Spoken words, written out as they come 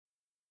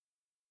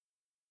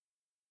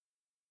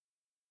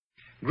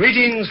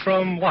Greetings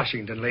from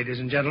Washington, ladies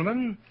and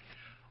gentlemen.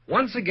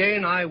 Once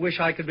again, I wish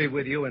I could be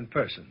with you in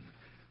person.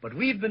 But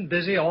we've been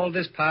busy all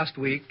this past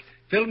week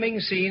filming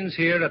scenes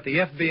here at the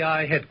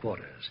FBI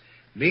headquarters.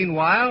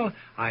 Meanwhile,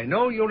 I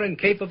know you're in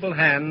capable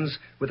hands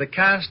with the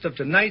cast of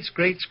tonight's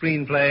great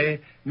screenplay,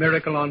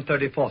 Miracle on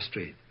 34th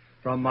Street,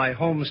 from my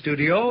home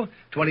studio,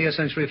 20th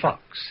Century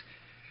Fox.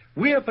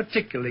 We're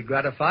particularly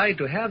gratified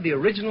to have the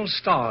original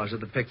stars of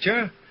the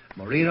picture,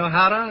 Maureen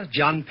O'Hara,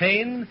 John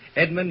Payne,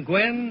 Edmund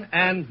Gwenn,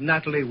 and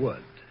Natalie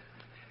Wood.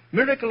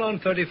 Miracle on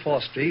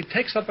 34th Street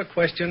takes up a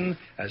question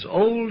as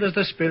old as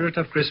the spirit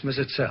of Christmas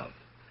itself.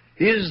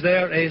 Is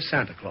there a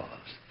Santa Claus?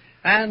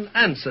 And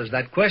answers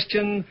that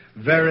question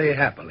very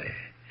happily.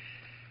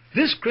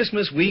 This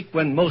Christmas week,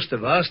 when most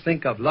of us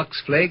think of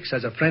Lux Flakes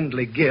as a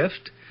friendly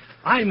gift,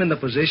 I'm in the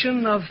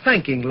position of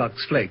thanking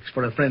Lux Flakes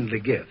for a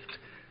friendly gift.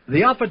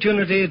 The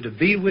opportunity to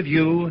be with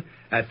you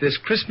at this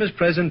Christmas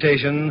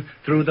presentation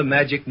through the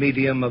magic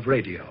medium of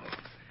radio.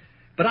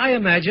 But I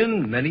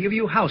imagine many of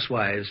you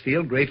housewives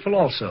feel grateful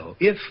also,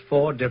 if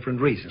for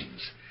different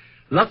reasons.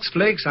 Lux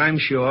Flakes, I'm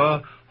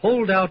sure,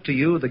 hold out to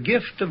you the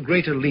gift of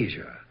greater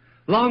leisure,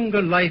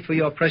 longer life for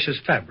your precious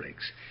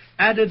fabrics,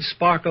 added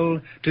sparkle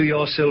to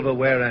your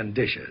silverware and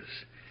dishes.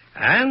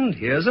 And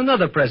here's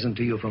another present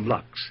to you from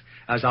Lux,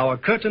 as our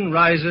curtain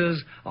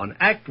rises on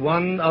Act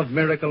One of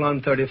Miracle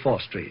on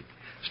 34th Street,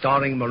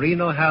 starring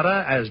Maureen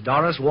O'Hara as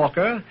Doris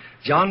Walker,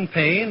 John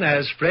Payne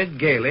as Fred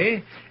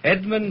Gailey,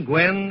 Edmund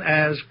Gwenn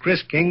as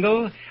Chris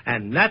Kingle,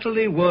 and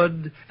Natalie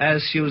Wood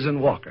as Susan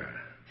Walker.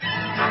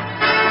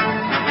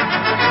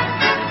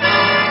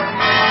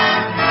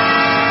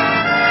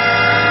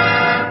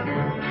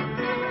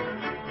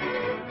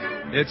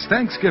 It's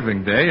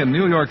Thanksgiving Day in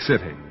New York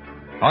City.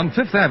 On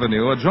Fifth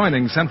Avenue,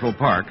 adjoining Central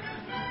Park,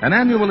 an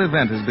annual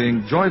event is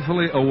being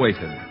joyfully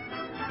awaited.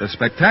 The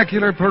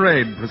spectacular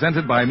parade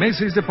presented by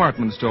Macy's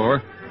Department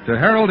Store to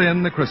herald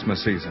in the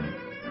Christmas season.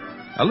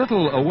 A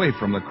little away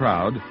from the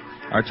crowd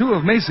are two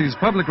of Macy's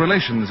public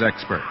relations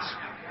experts.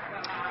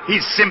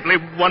 He's simply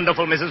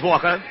wonderful, Mrs.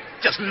 Walker.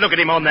 Just look at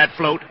him on that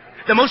float.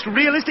 The most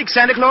realistic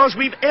Santa Claus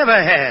we've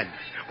ever had.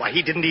 Why,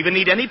 he didn't even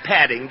need any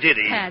padding, did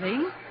he?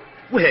 Padding?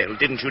 Well,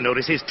 didn't you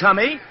notice his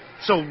tummy?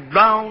 So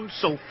round,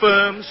 so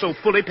firm, so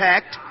fully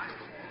packed.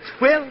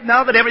 Well,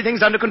 now that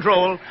everything's under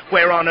control,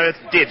 where on earth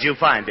did you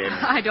find him?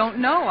 I don't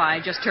know.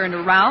 I just turned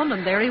around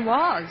and there he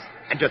was.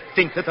 And to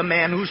think that the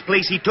man whose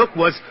place he took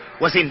was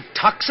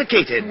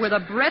intoxicated. With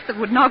a breath that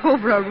would knock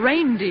over a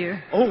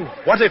reindeer. Oh,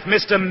 what if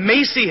Mr.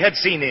 Macy had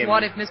seen him?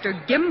 What if Mr.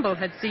 Gimble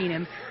had seen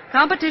him?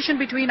 Competition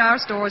between our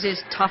stores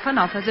is tough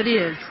enough as it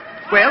is.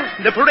 Well,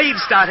 the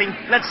parade's starting.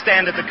 Let's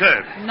stand at the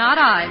curb. Not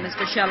I,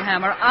 Mr.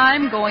 Shellhammer.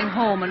 I'm going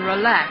home and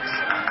relax.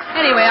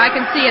 Anyway, I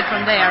can see it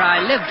from there.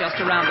 I live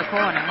just around the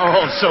corner.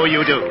 Oh, so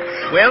you do.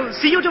 Well,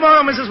 see you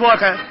tomorrow, Mrs.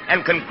 Walker.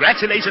 And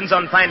congratulations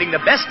on finding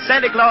the best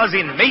Santa Claus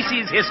in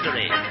Macy's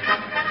history.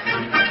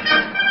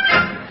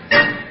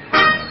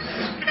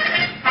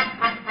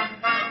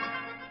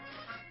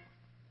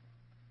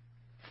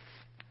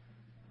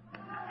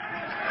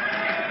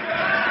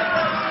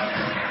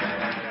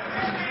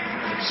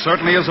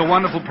 Certainly is a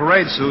wonderful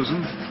parade,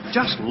 Susan.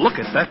 Just look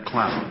at that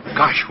clown.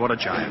 Gosh, what a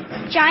giant.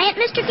 Giant,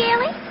 Mr.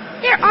 Gailey?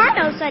 There are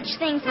no such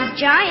things as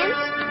giants.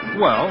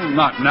 Well,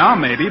 not now,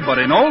 maybe, but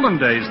in olden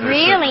days there's...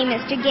 Really,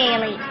 Mr.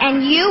 Gailey?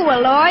 And you a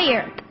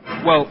lawyer.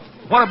 Well,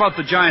 what about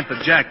the giant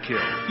that Jack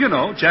killed? You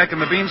know, Jack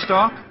and the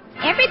Beanstalk?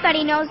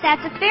 Everybody knows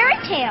that's a fairy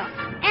tale.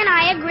 And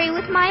I agree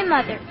with my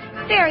mother.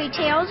 Fairy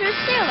tales are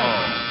silly.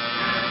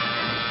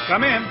 Oh.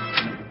 Come in.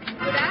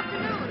 Good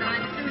afternoon.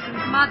 I'm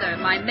Susan's mother.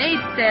 My maid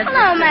says...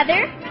 Hello,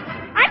 Mother.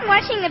 I'm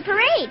watching the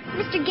parade.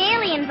 Mr.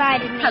 Gailey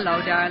invited me. Hello,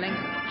 darling.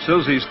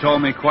 Susie's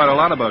told me quite a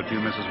lot about you,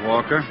 Mrs.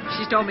 Walker.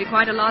 She's told me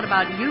quite a lot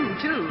about you,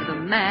 too, the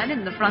man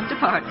in the front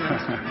department.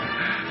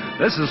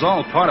 This is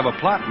all part of a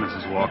plot,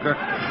 Mrs. Walker.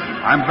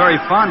 I'm very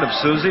fond of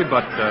Susie,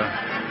 but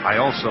I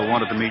also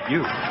wanted to meet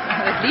you.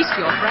 At least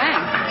you're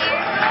frank.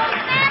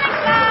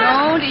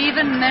 Don't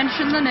even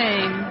mention the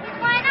name.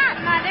 Why not,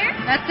 Mother?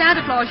 That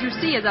Santa Claus you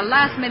see is a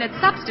last-minute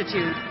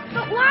substitute.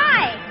 But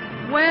why?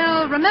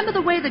 Well, remember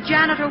the way the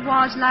janitor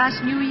was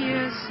last New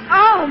Year's?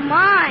 Oh,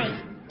 my.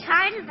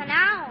 Tired as an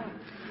owl.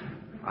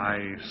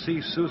 I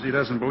see Susie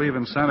doesn't believe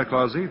in Santa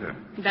Claus either.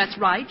 That's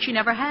right. She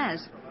never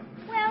has.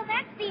 Well,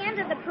 that's the end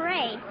of the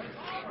parade.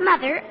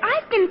 Mother,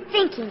 I've been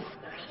thinking.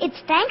 It's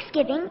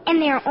Thanksgiving,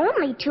 and there are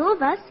only two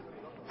of us.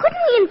 Couldn't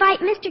we invite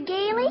Mr.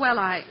 Gailey?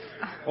 Well,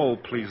 Oh,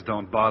 please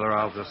don't bother.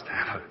 I'll just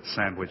have a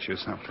sandwich or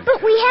something.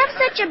 But we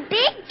have such a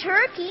big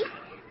turkey.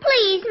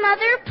 Please,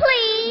 Mother,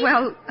 please.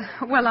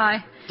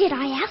 Well, Did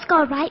I ask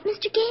all right,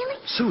 Mr. Gailey?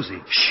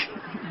 Susie, shh.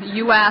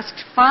 You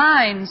asked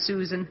fine,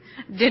 Susan.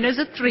 Dinner's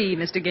at 3,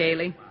 Mr.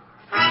 Gailey.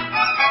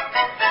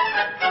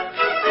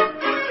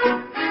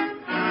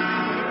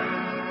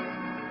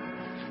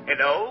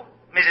 Hello?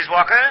 Mrs.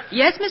 Walker?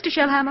 Yes, Mr.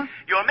 Shellhammer?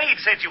 Your maid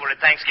said you were at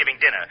Thanksgiving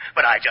dinner,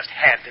 but I just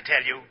had to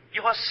tell you,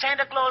 your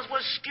Santa Claus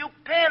was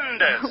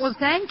stupendous. Well,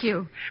 thank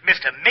you.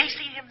 Mr.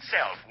 Macy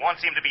himself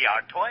wants him to be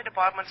our toy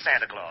department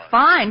Santa Claus.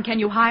 Fine. Can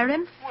you hire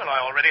him? Well,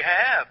 I already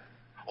have.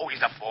 Oh,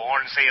 he's a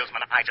born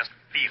salesman. I just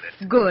feel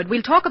it. Good.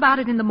 We'll talk about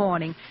it in the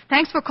morning.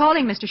 Thanks for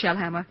calling, Mr.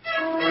 Shellhammer.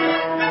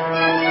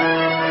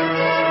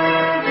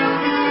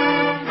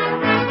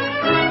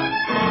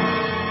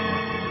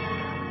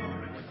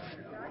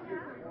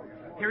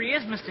 Here he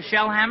is, Mr.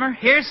 Shellhammer.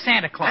 Here's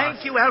Santa Claus.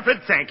 Thank you, Alfred.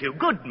 Thank you.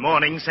 Good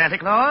morning, Santa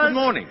Claus. Good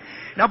morning.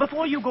 Now,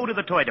 before you go to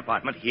the toy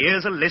department,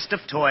 here's a list of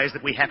toys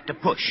that we have to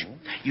push.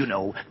 You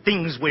know,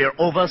 things we're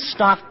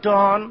overstocked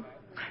on.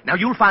 Now,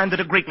 you'll find that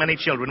a great many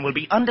children will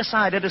be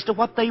undecided as to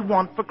what they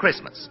want for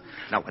Christmas.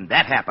 Now, when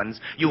that happens,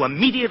 you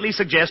immediately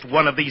suggest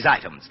one of these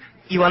items.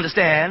 You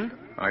understand?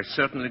 I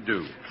certainly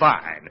do.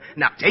 Fine.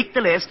 Now, take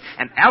the list,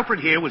 and Alfred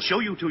here will show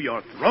you to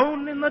your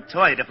throne in the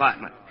toy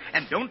department.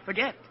 And don't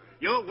forget,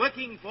 you're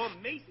working for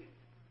Macy's.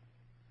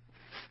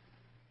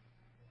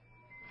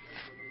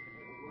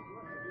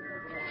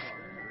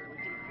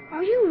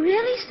 Are you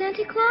really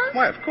Santa Claus?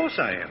 Why, of course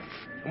I am.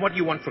 And what do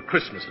you want for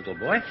Christmas, little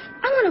boy?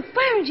 I want a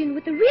fire engine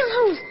with a real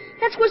hose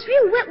that squirts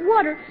real wet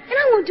water, and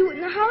I won't do it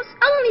in the house.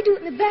 I'll only do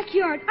it in the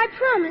backyard. I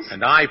promise.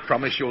 And I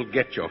promise you'll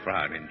get your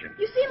fire engine.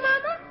 You see,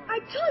 Mama? I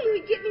told you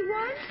he'd get me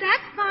one.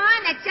 That's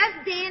fine. That's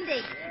just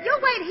dandy. You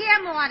wait here,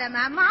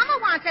 Mortimer. Mama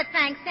wants to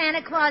thank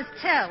Santa Claus,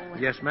 too.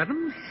 Yes,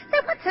 madam? Say,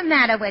 what's the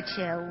matter with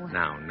you?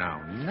 Now.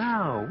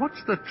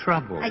 What's the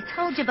trouble? I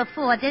told you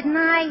before, didn't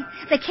I?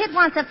 The kid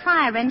wants a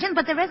fire engine,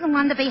 but there isn't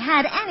one to be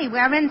had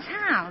anywhere in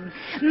town.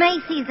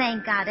 Macy's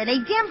ain't got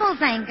any.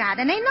 Gimbel's ain't got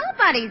any.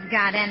 Nobody's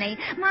got any.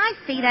 My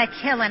feet are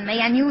killing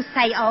me, and you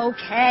say,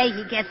 okay,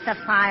 he gets the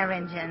fire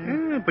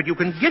engine. But you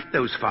can get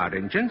those fire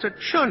engines at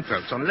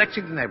Schoenfeld's on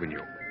Lexington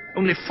Avenue.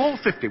 Only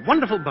 $4.50.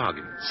 Wonderful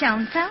bargain.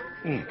 Schoenfeld?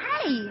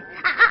 Hey,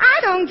 I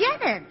don't get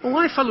it. Oh,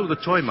 I follow the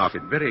toy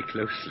market very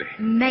closely.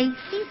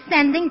 Macy's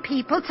sending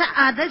people to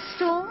other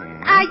stores?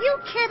 Are you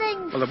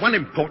kidding? Well, the one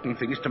important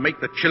thing is to make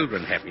the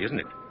children happy, isn't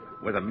it?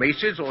 Whether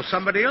Macy's or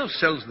somebody else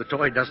sells the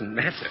toy doesn't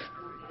matter.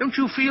 Don't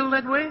you feel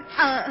that way?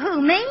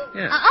 Who, me?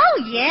 Yeah.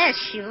 Oh, yeah,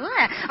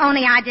 sure.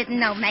 Only I didn't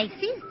know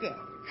Macy's did.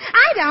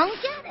 I don't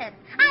get it.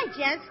 I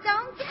just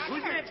don't get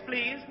Who's it. next,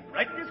 please?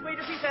 Right this way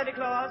to see Santa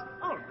Claus.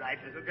 All right,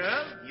 little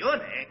girl. You're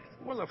next.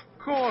 Well, of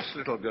course,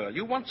 little girl.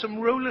 You want some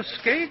roller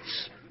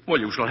skates? Well,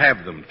 you shall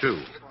have them,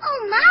 too.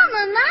 Oh,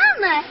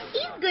 Mama,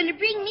 he's going to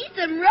bring me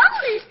some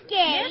roller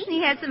skates. He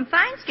had some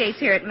fine skates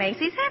here at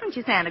Macy's, haven't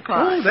you, Santa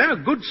Claus? Oh, they're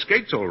good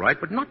skates, all right,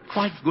 but not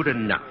quite good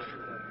enough.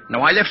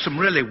 Now, I left some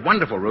really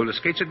wonderful roller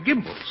skates at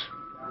Gimbel's.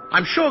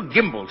 I'm sure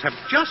Gimbel's have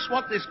just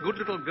what this good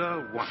little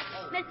girl wants.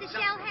 Mr.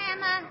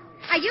 Shellhammer.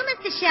 Are you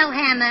Mr.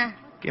 Shellhammer?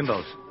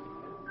 Gimbals.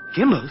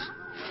 Gimbals?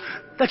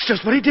 That's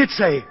just what he did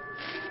say.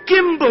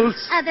 Gimbals!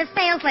 The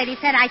sales lady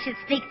said I should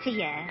speak to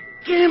you.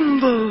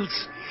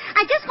 Gimbals!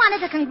 I just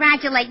wanted to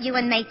congratulate you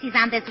and Macy's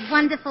on this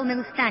wonderful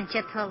new stunt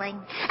you're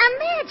pulling.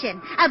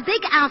 Imagine a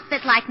big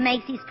outfit like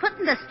Macy's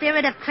putting the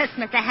spirit of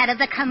Christmas ahead of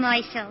the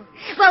commercial.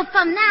 Well,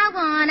 from now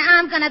on,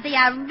 I'm going to be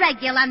a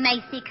regular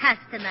Macy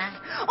customer.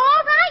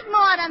 All right,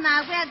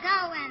 Mortimer, we're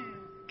going.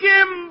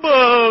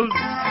 Gimbals!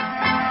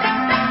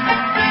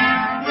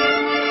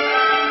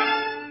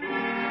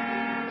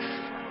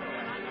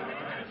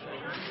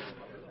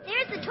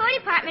 There's the toy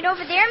department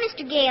over there,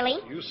 Mr. Gailey.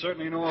 You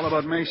certainly know all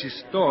about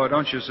Macy's store,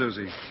 don't you,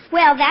 Susie?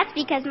 Well, that's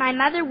because my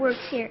mother works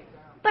here.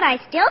 But I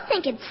still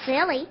think it's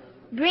silly,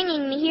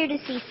 bringing me here to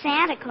see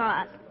Santa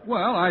Claus.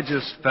 Well, I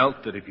just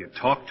felt that if you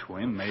talked to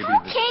him, maybe...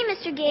 Okay,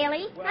 Mr.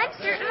 Gailey. I'm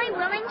certainly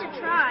willing to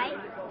try.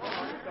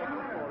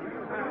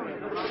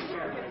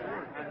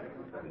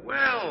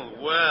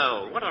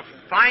 Well, what a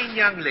fine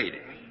young lady.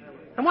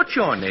 And what's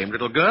your name,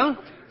 little girl?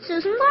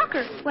 Susan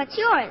Walker. What's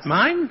yours?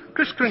 Mine?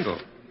 Chris Kringle.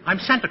 I'm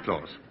Santa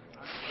Claus.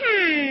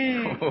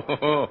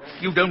 Oh,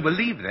 you don't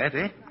believe that,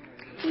 eh?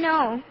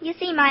 No. You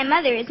see, my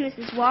mother is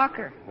Mrs.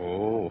 Walker.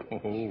 Oh.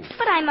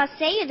 But I must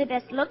say you're the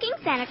best-looking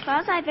Santa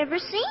Claus I've ever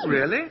seen.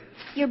 Really?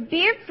 Your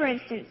beard, for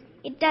instance.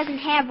 It doesn't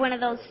have one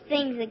of those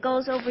things that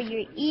goes over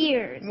your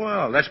ears.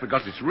 Well, that's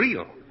because it's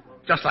real.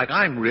 Just like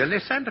I'm really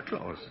Santa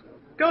Claus.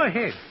 Go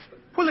ahead.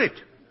 Pull it.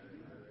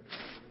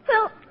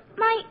 Well,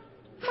 my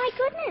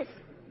goodness.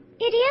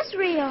 It is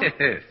real.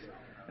 Yes.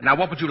 Now,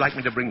 what would you like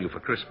me to bring you for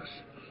Christmas?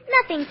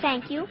 Nothing,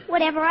 thank you.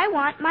 Whatever I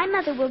want, my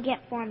mother will get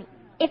for me.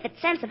 If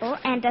it's sensible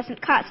and doesn't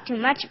cost too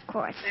much, of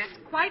course. That's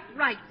quite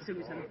right,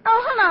 Susan.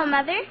 Oh, hello,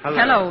 Mother.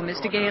 Hello,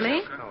 Mr.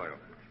 Gailey. Hello.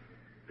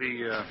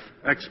 The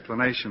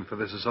explanation for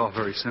this is all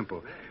very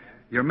simple.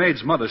 Your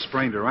maid's mother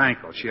sprained her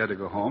ankle. She had to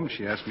go home.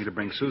 She asked me to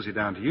bring Susie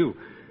down to you.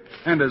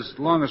 And as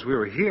long as we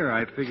were here,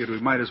 I figured we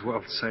might as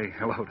well say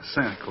hello to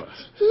Santa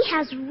Claus. He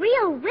has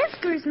real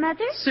whiskers,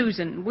 Mother.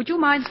 Susan, would you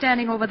mind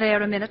standing over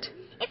there a minute?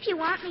 If you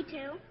want me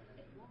to.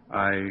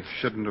 I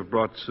shouldn't have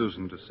brought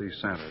Susan to see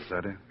Santa, is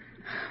that it?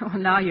 Oh,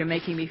 now you're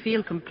making me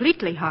feel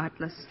completely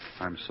heartless.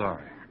 I'm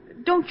sorry.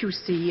 Don't you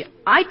see,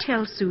 I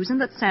tell Susan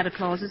that Santa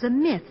Claus is a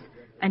myth,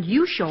 and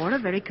you show her a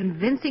very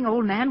convincing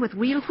old man with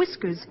real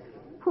whiskers.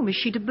 Whom is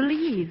she to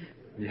believe?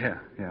 Yeah,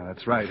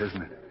 that's right,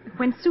 isn't it?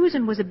 When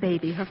Susan was a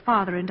baby, her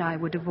father and I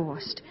were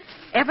divorced.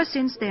 Ever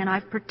since then,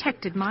 I've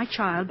protected my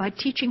child by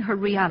teaching her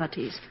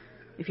realities.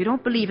 If you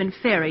don't believe in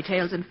fairy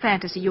tales and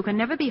fantasy, you can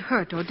never be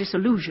hurt or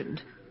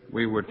disillusioned.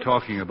 We were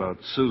talking about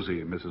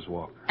Susie, Mrs.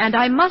 Walker. And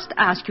I must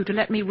ask you to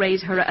let me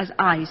raise her as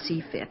I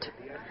see fit.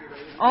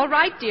 All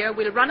right, dear.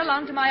 We'll run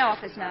along to my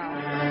office now.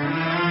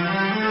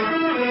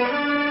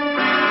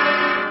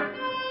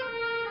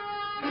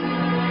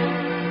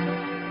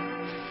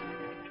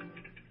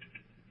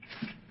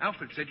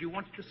 Alfred said you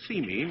wanted to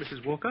see me,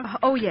 Mrs. Walker.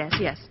 Oh, yes.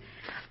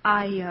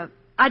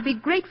 I'd be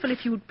grateful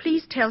if you would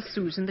please tell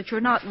Susan that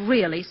you're not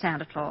really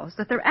Santa Claus,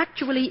 that there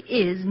actually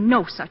is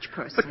no such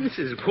person. But,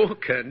 Mrs.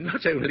 Walker,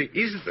 not only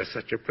is there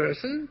such a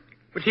person,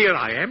 but here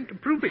I am to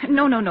prove it.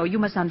 No, you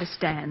must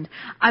understand.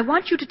 I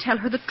want you to tell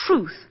her the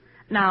truth.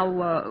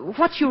 Now,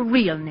 what's your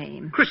real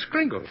name? Kris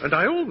Kringle, and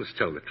I always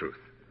tell the truth.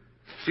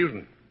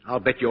 Susan, I'll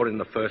bet you're in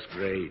the first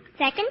grade.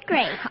 Second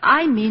grade.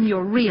 I mean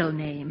your real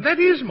name. That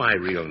is my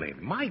real name.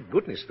 My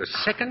goodness, the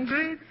second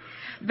grade?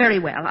 Very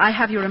well. I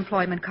have your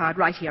employment card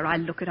right here. I'll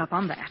look it up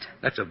on that.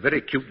 That's a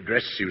very cute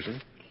dress,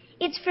 Susan.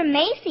 It's from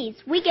Macy's.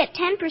 We get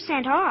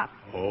 10% off.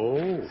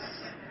 Oh.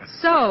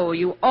 So,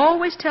 you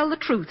always tell the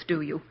truth, do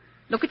you?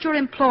 Look at your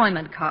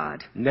employment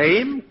card.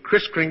 Name,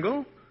 Kris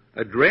Kringle.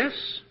 Address,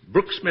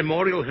 Brooks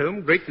Memorial Home,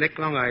 Great Neck,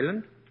 Long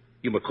Island.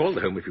 You may call the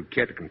home if you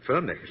care to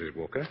confirm that, Mrs.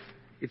 Walker.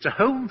 It's a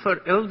home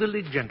for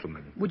elderly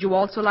gentlemen. Would you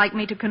also like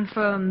me to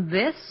confirm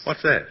this?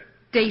 What's that?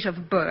 Date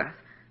of birth.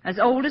 As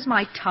old as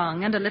my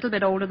tongue and a little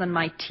bit older than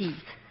my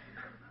teeth.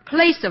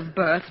 Place of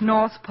birth,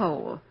 North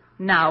Pole.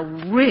 Now,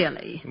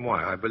 really.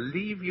 Why, I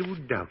believe you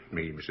doubt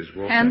me, Mrs.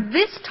 Walker. And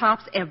this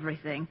tops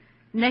everything.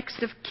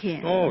 Next of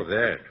kin. Oh,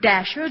 that.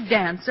 Dasher,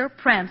 Dancer,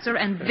 Prancer,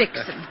 and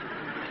Vixen.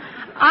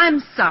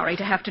 I'm sorry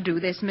to have to do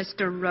this,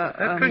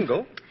 Mr.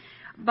 Kringle?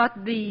 But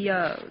the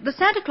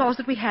Santa Claus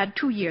that we had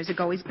 2 years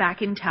ago is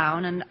back in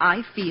town, and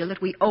I feel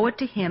that we owe it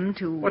to him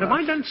to... What, have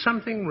I done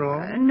something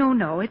wrong?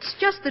 No. It's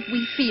just that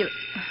we feel...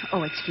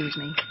 Oh, excuse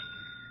me.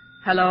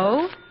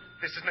 Hello?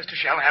 This is Mr.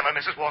 Shellhammer,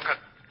 Mrs. Walker.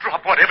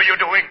 Drop whatever you're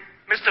doing.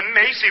 Mr.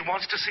 Macy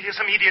wants to see us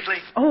immediately.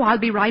 Oh, I'll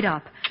be right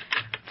up.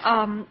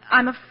 I'm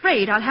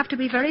afraid I'll have to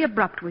be very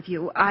abrupt with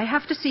you. I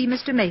have to see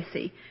Mr.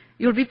 Macy.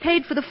 You'll be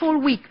paid for the full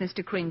week,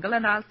 Mr. Kringle,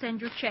 and I'll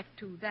send your check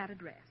to that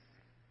address.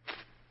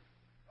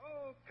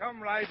 Come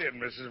right in,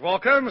 Mrs.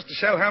 Walker, Mr.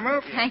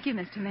 Shellhammer. Thank you,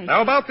 Mr. Macy.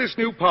 Now, about this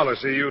new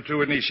policy you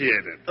two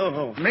initiated.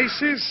 Oh.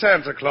 Macy's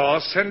Santa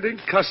Claus sending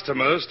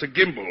customers to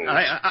Gimbel's.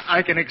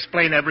 I can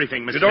explain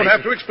everything, Mr. You don't Macy.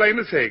 have to explain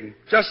a thing.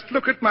 Just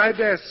look at my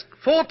desk.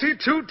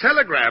 42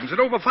 telegrams and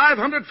over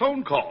 500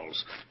 phone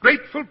calls.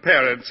 Grateful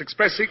parents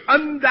expressing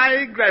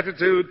undying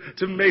gratitude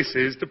to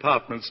Macy's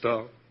department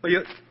store.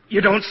 Well,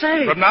 you don't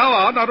say. From now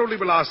on, not only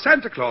will our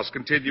Santa Claus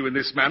continue in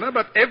this manner,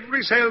 but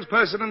every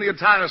salesperson in the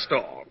entire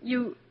store.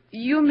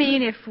 You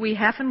mean if we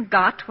haven't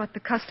got what the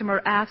customer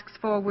asks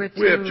for, we're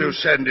to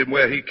send him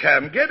where he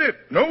can get it.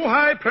 No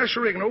high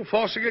pressuring, no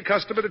forcing a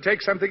customer to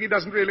take something he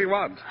doesn't really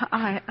want.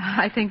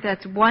 I think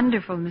that's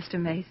wonderful, Mr.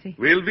 Macy.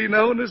 We'll be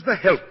known as the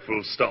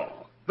helpful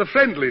store, the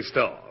friendly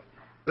store,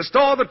 the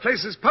store that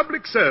places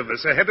public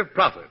service ahead of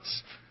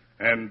profits.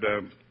 And,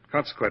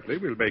 consequently,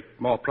 we'll make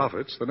more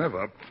profits than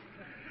ever.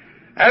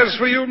 As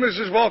for you,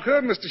 Mrs.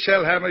 Walker, Mr.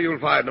 Shellhammer, you'll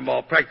find a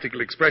more practical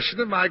expression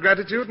of my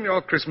gratitude in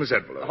your Christmas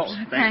envelopes.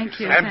 Oh, thank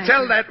you. And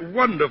tell that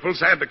wonderful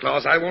Santa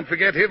Claus I won't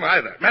forget him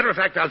either. Matter of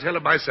fact, I'll tell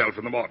him myself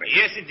in the morning.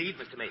 Yes, indeed,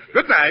 Mr. Macy.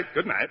 Good night.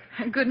 Good night.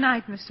 Good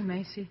night, Mr.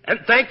 Macy. And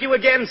thank you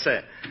again,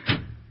 sir.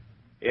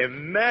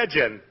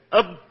 Imagine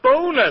a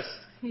bonus.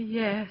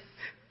 Yes.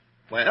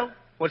 Well,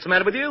 what's the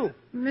matter with you?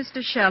 Mr.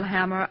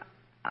 Shellhammer,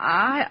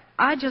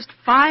 I just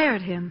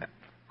fired him.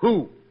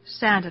 Who?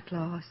 Santa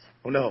Claus.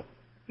 Oh, no.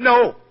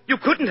 No, you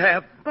couldn't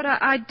have. But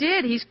I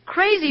did. He's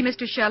crazy,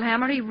 Mr.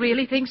 Shellhammer. He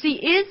really thinks he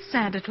is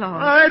Santa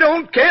Claus. I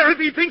don't care if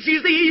he thinks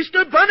he's the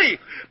Easter Bunny.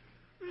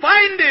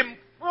 Find him.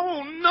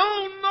 Oh,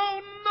 no.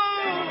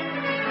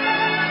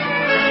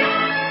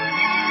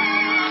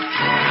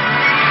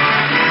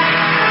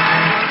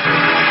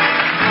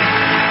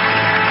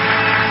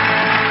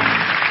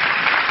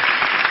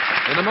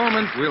 In a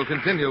moment, we'll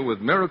continue with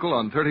Miracle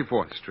on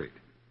 34th Street.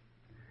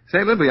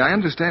 Say, Libby, I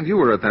understand you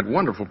were at that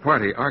wonderful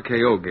party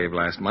RKO gave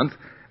last month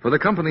for the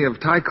company of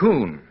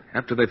Tycoon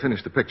after they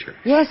finished the picture.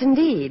 Yes,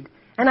 indeed.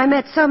 And I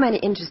met so many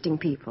interesting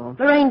people.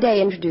 Lorraine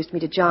Day introduced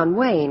me to John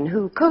Wayne,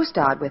 who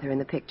co-starred with her in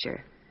the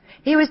picture.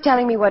 He was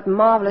telling me what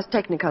marvelous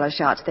Technicolor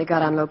shots they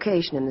got on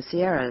location in the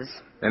Sierras.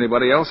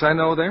 Anybody else I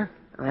know there?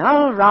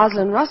 Well,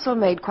 Rosalind Russell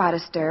made quite a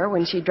stir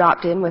when she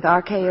dropped in with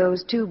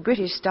RKO's 2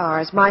 British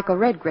stars, Michael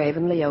Redgrave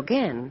and Leo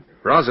Genn.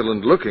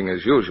 Rosalind looking,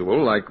 as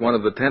usual, like one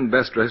of the 10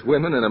 best-dressed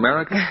women in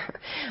America?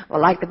 Well,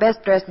 like the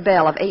best-dressed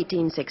belle of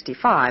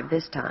 1865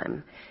 this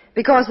time.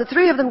 Because the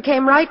 3 of them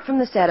came right from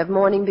the set of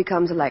Morning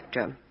Becomes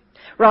Electra.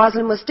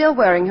 Rosalind was still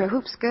wearing her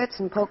hoop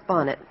skirts and poke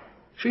bonnet.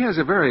 She has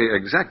a very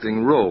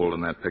exacting role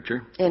in that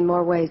picture. In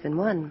more ways than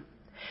one.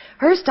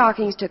 Her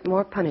stockings took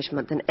more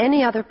punishment than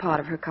any other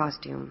part of her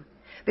costume.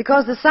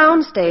 Because the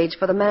sound stage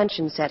for the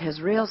mansion set has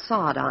real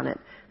sod on it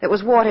that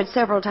was watered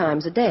several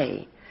times a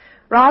day.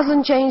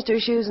 Rosalind changed her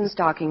shoes and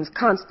stockings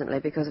constantly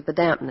because of the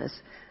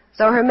dampness,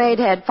 so her maid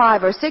had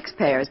 5 or 6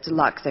 pairs to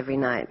lux every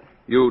night.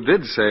 You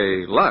did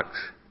say Lux.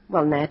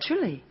 Well,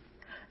 naturally.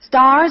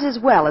 Stars as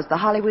well as the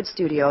Hollywood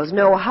studios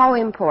know how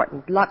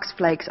important Lux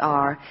Flakes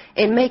are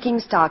in making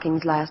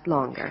stockings last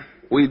longer.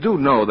 We do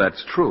know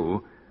that's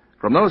true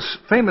from those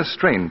famous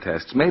strain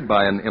tests made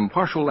by an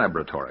impartial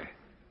laboratory.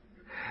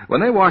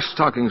 When they washed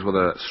stockings with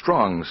a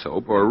strong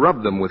soap or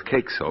rubbed them with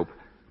cake soap,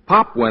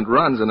 pop went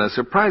runs in a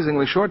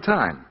surprisingly short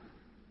time.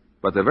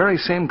 But the very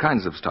same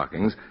kinds of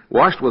stockings,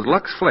 washed with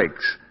Lux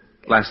Flakes,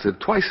 lasted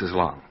twice as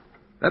long.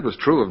 That was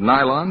true of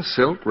nylon,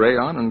 silk,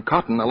 rayon, and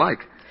cotton alike.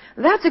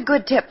 That's a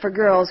good tip for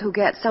girls who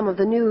get some of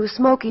the new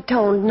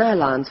smoky-toned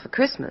nylons for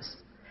Christmas.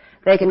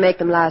 They can make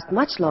them last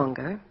much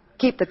longer,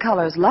 keep the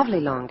colors lovely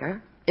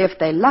longer, if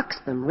they Lux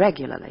them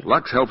regularly.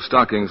 Lux helps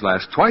stockings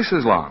last twice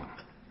as long.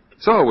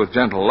 So, with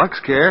gentle Lux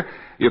care,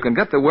 you can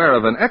get the wear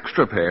of an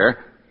extra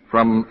pair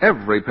from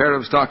every pair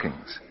of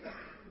stockings.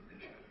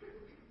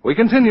 We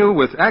continue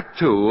with Act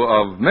Two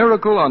of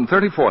Miracle on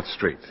 34th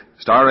Street,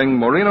 starring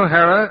Maureen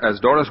O'Hara as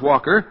Doris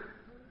Walker,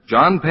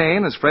 John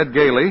Payne as Fred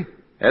Gailey,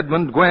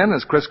 Edmund Gwen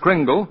as Kris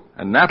Kringle,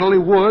 and Natalie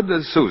Wood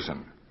as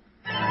Susan.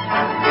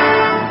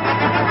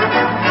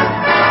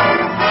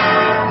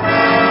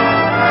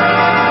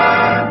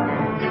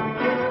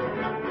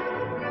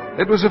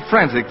 It was a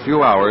frantic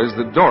few hours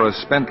that Doris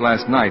spent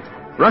last night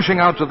rushing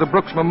out to the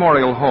Brooks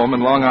Memorial Home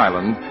in Long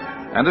Island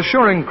and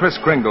assuring Kris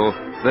Kringle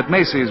that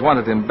Macy's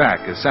wanted him back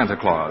as Santa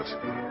Claus.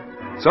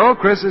 So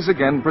Kris is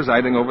again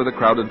presiding over the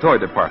crowded toy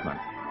department.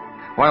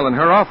 While in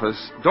her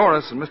office,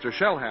 Doris and Mr.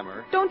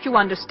 Shellhammer... Don't you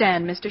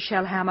understand, Mr.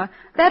 Shellhammer?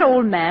 That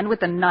old man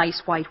with the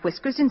nice white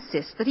whiskers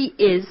insists that he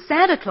is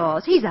Santa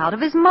Claus. He's out of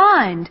his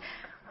mind.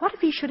 What if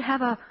he should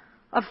have a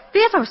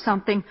fit or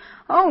something?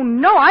 Oh,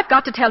 no, I've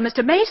got to tell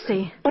Mr.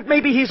 Macy. But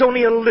maybe he's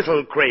only a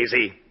little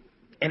crazy.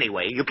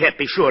 Anyway, you can't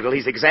be sure till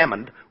he's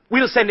examined.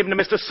 We'll send him to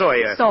Mr.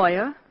 Sawyer.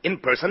 Sawyer? In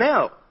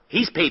personnel.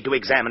 He's paid to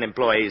examine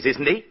employees,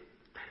 isn't he?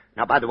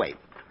 Now, by the way,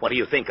 what do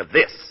you think of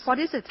this? What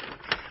is it?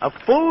 A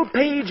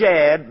full-page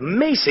ad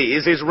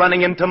Macy's is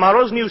running in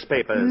tomorrow's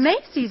newspapers.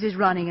 Macy's is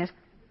running it.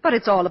 But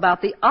it's all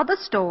about the other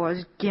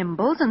stores,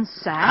 Gimbel's and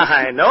Saks.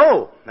 I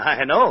know.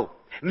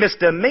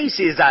 Mr.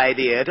 Macy's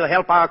idea to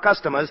help our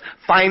customers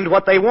find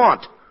what they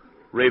want.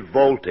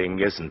 Revolting,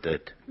 isn't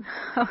it?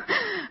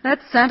 That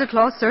Santa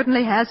Claus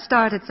certainly has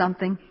started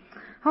something.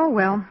 Oh,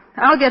 well,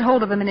 I'll get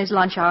hold of him in his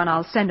lunch hour and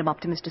I'll send him up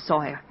to Mr.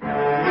 Sawyer.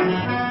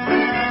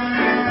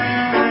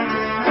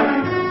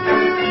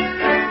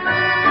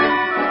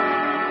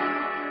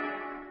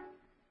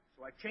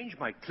 Changed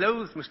my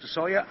clothes, Mr.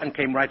 Sawyer, and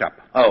came right up.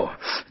 Oh,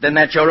 then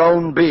that's your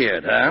own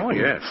beard, huh? Oh,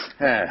 yes.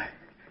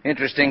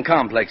 Interesting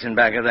complex in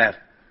back of that.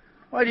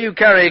 Why do you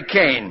carry a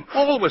cane?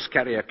 Always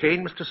carry a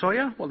cane, Mr.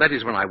 Sawyer. Well, that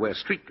is when I wear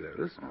street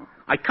clothes.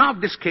 I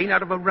carved this cane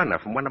out of a runner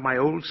from one of my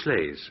old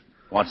sleighs.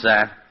 What's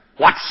that?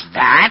 What's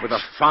that? With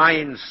a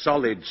fine,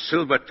 solid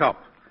silver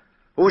top.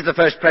 Who was the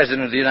first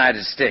president of the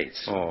United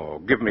States? Oh,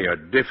 give me a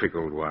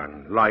difficult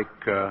one.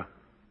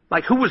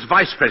 Like who was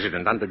vice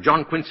president under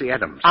John Quincy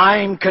Adams?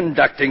 I'm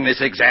conducting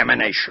this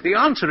examination. The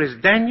answer is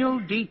Daniel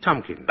D.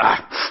 Tompkins.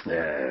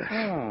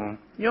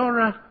 You're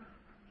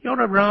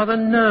a rather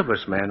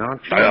nervous man,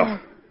 aren't you?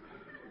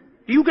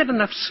 Do you get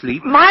enough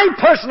sleep? My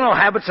personal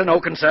habits are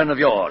no concern of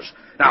yours.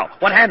 Now,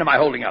 what hand am I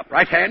holding up?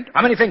 Right hand.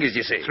 How many fingers do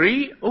you see?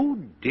 3. Oh,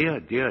 dear.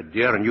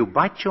 And you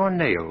bite your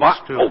nails,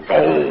 what? too.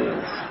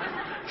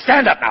 Oh.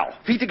 Stand up now.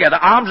 Feet together,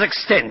 arms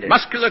extended.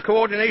 Muscular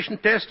coordination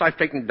test. I've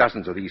taken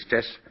dozens of these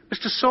tests.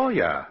 Mr.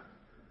 Sawyer,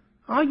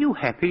 are you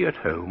happy at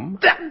home?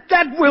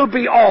 That will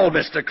be all,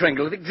 Mr.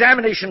 Kringle. The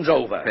examination's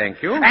over.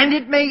 Thank you. And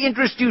it may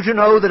interest you to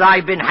know that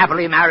I've been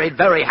happily married,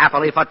 very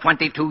happily, for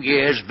 22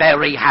 years.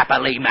 Very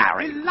happily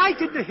married.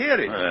 Delighted to hear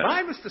it.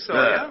 Bye, Mr.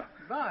 Sawyer.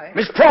 Bye.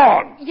 Miss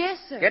Prawn. Yes,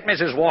 sir. Get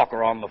Mrs.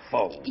 Walker on the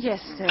phone. Yes,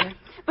 sir.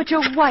 But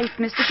your wife,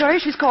 Mr. Sawyer,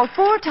 she's called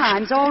 4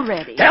 times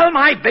already. Tell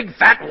my big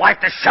fat wife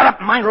to shut up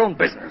and mind her own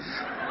business.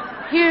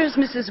 Here's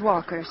Mrs.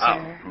 Walker,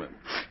 sir.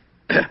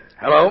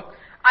 Hello?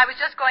 I was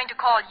just going to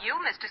call you,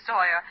 Mr.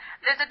 Sawyer.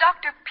 There's a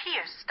Dr.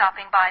 Pierce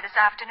stopping by this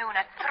afternoon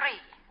at 3.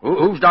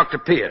 Who's Dr.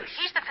 Pierce?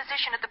 He's the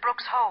physician at the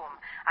Brooks home.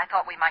 I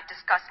thought we might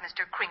discuss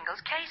Mr.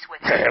 Kringle's case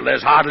with him. Well,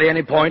 there's hardly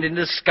any point in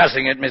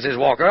discussing it, Mrs.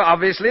 Walker.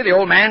 Obviously, the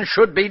old man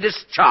should be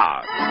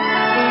discharged.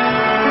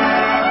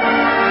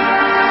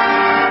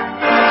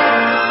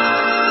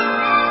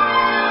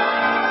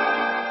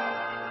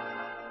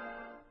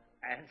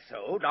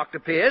 So, Dr.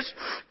 Pierce,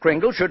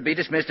 Kringle should be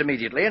dismissed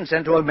immediately and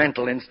sent to a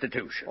mental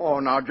institution. Oh,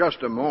 now,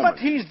 just a moment. But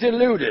he's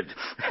deluded,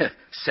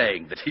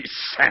 saying that he's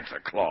Santa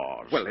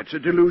Claus. Well, it's a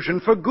delusion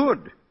for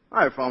good.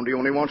 I found he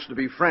only wants to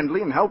be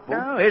friendly and helpful.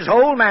 No, his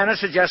whole manner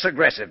suggests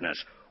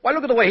aggressiveness. Why,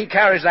 look at the way he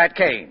carries that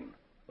cane.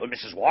 Well,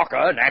 Mrs.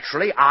 Walker,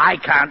 naturally, I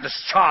can't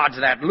discharge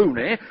that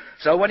loony,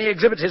 so when he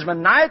exhibits his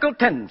maniacal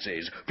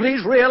tendencies,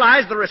 please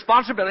realize the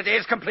responsibility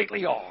is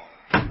completely yours.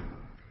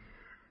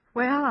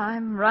 Well,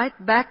 I'm right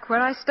back where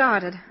I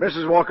started.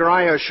 Mrs. Walker,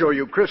 I assure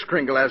you, Kris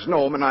Kringle has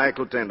no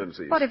maniacal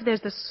tendencies. But if there's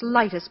the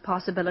slightest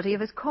possibility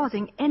of his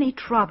causing any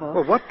trouble...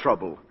 Well, what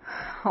trouble?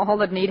 All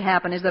that need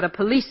happen is that a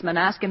policeman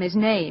asks him his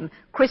name,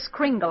 Kris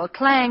Kringle,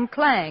 clang,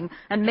 clang,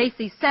 and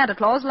Macy's Santa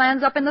Claus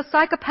lands up in the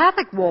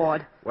psychopathic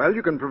ward. Well,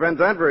 you can prevent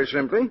that very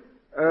simply.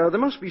 There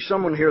must be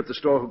someone here at the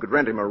store who could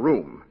rent him a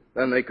room.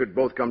 Then they could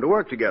both come to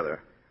work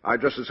together. I'd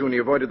just as soon he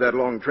avoided that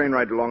long train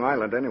ride to Long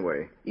Island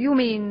anyway. You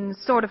mean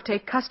sort of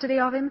take custody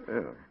of him?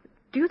 Yeah.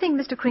 Do you think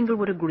Mr. Kringle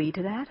would agree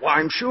to that? Well,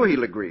 I'm sure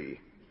he'll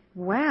agree.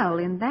 Well,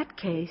 in that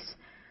case...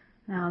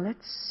 Now,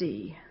 let's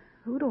see.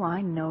 Who do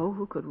I know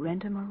who could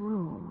rent him a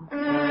room?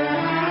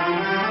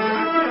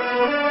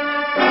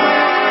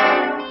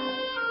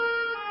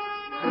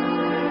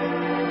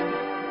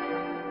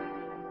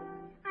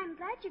 I'm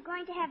glad you're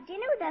going to have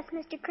dinner with us,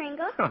 Mr.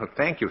 Kringle. Oh,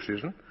 thank you,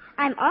 Susan.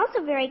 I'm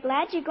also very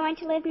glad you're going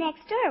to live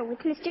next door with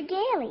Mr.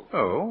 Gailey.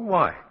 Oh,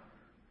 why?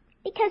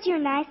 Because you're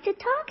nice to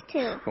talk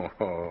to.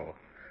 Oh,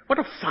 what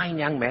a fine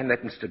young man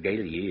that Mr.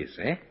 Gailey is,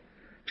 eh?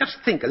 Just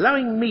think,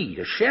 allowing me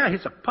to share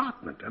his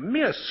apartment, a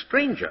mere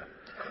stranger.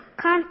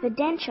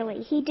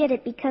 Confidentially, he did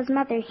it because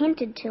Mother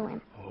hinted to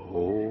him.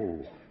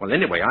 Oh, well,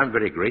 anyway, I'm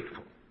very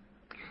grateful.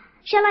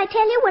 Shall I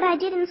tell you what I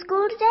did in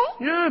school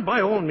today? Yeah, by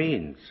all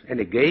means.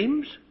 Any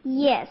games?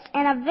 Yes,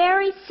 and a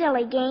very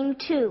silly game,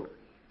 too.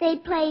 They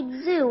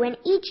played zoo, and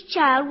each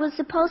child was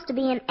supposed to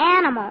be an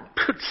animal.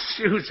 But,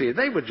 Susie,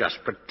 they were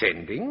just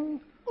pretending.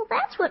 Well,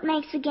 that's what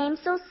makes the game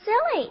so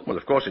silly. Well,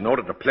 of course, in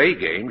order to play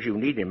games, you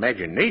need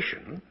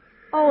imagination.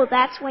 Oh,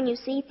 that's when you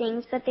see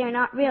things, but they're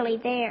not really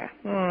there.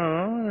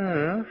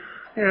 Oh,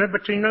 yeah,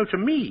 but you know, to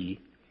me,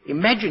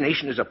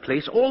 imagination is a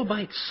place all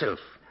by itself.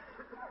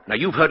 Now,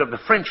 you've heard of the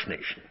French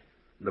nation,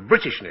 the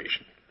British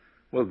nation.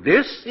 Well,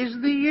 this is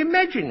the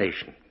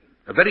imagination.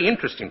 A very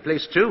interesting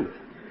place, too.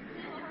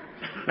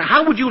 Now,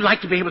 how would you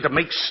like to be able to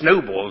make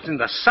snowballs in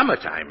the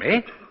summertime,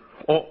 eh?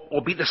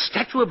 Or be the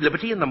Statue of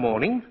Liberty in the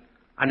morning,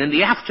 and in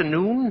the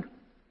afternoon,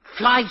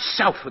 fly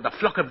south with a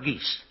flock of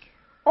geese?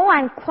 Oh,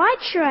 I'm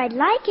quite sure I'd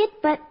like it,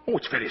 but... Oh,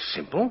 it's very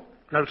simple.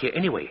 Now, look here,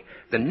 anyway,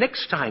 the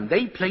next time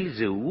they play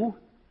zoo,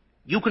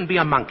 you can be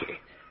a monkey.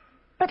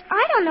 But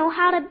I don't know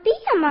how to be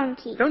a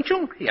monkey. Don't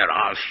you? Here,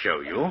 I'll show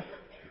you.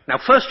 Now,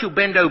 first you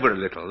bend over a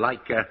little,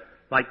 like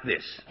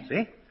this,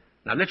 see?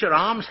 Now, let your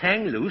arms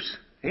hang loose,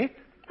 eh?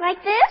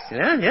 Like this?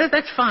 Yeah,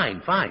 that's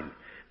fine.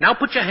 Now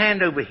put your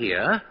hand over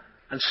here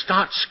and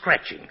start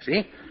scratching,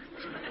 see?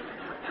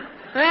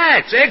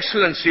 That's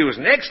excellent,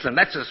 Susan, excellent.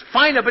 That's as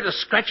fine a bit of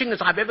scratching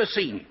as I've ever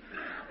seen.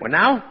 Well,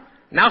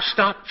 now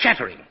start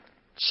chattering.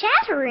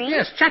 Chattering?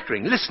 Yes,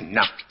 chattering. Listen,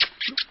 now.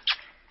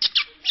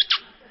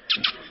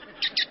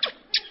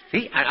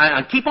 See,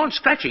 and keep on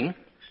scratching.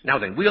 Now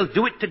then, we'll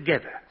do it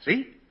together,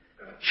 see?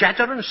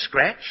 Chatter and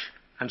scratch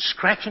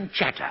and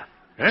chatter.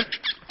 Huh?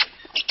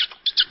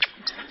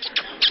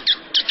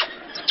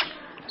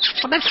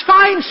 Well, that's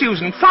fine,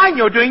 Susan. Fine,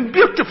 you're doing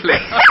beautifully.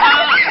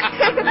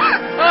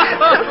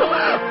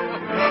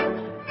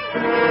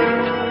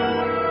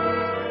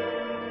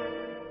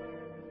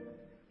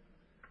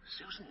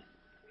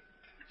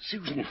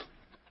 Susan,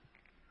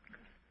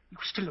 you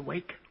still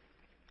awake?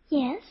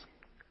 Yes.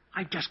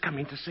 I've just come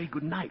in to say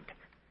good night.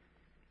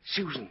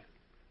 Susan,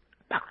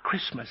 about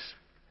Christmas.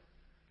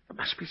 There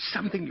must be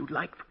something you'd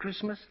like for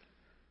Christmas.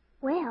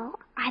 Well,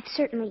 I've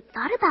certainly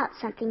thought about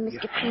something,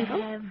 Mr.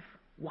 Kringle. Have?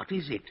 What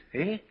is it,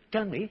 eh?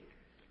 Tell me.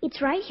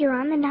 It's right here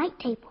on the night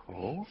table.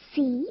 Oh?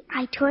 See,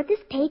 I tore this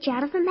page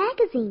out of a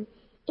magazine.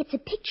 It's a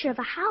picture of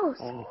a house.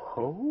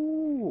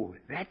 Oh,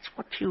 that's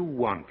what you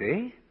want,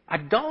 eh? A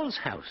doll's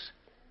house.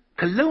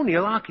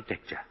 Colonial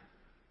architecture.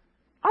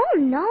 Oh,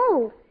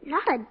 no,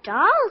 not a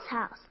doll's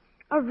house.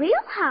 A real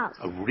house.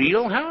 A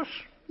real house?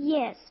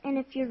 Yes, and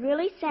if you're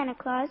really Santa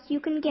Claus, you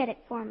can get it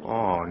for me.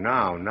 Oh,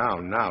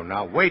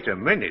 now, wait a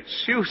minute,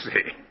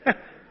 Susie.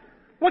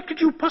 What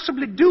could you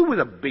possibly do with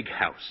a big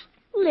house?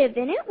 Live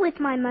in it with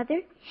my mother.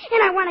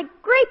 And I want a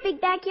great big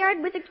backyard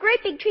with a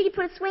great big tree to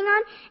put a swing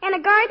on, and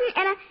a garden,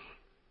 and a...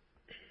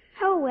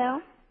 Oh,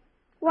 well,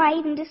 why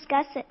even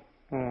discuss it?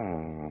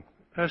 Oh,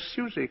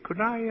 Susie,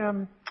 could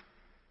I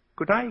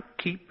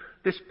keep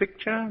this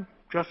picture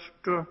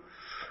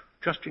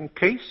just in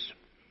case?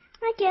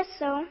 I guess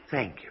so.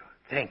 Thank you.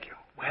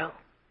 Well,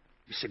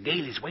 Mr.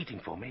 Gailey's waiting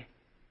for me.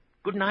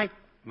 Good night,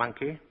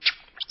 monkey.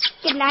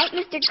 Good night,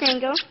 Mr.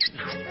 Kringle.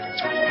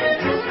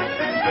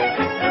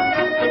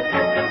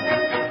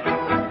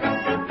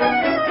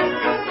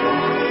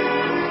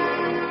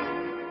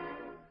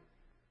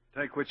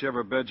 Take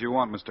whichever bed you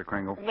want, Mr.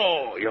 Kringle.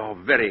 Oh, you're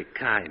very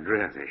kind,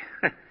 really.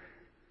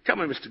 Tell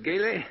me, Mr.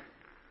 Gailey,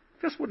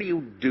 just what do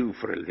you do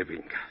for a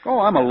living? Oh,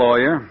 I'm a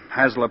lawyer.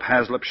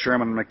 Haslip,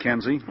 Sherman,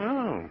 McKenzie.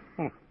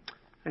 Oh.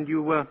 And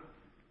you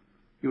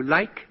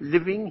like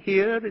living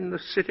here in the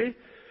city?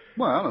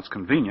 Well, it's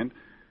convenient.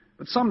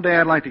 But someday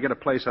I'd like to get a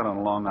place out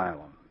on Long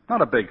Island.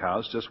 Not a big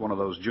house, just one of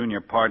those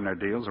junior partner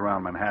deals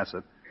around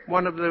Manhasset.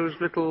 One of those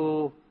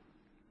little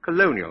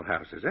colonial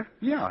houses, eh?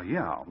 Yeah.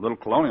 A little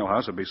colonial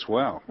house would be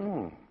swell.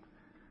 Oh.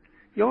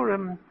 You're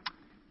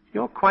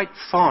You're quite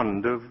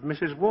fond of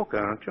Mrs. Walker,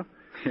 aren't you?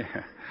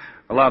 Yeah.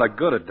 A lot of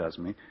good it does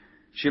me.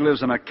 She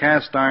lives in a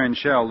cast iron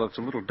shell that's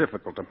a little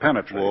difficult to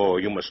penetrate. Oh,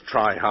 you must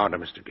try harder,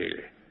 Mr.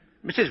 Gailey.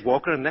 Mrs.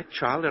 Walker and that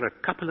child are a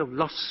couple of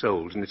lost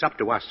souls, and it's up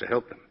to us to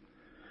help them.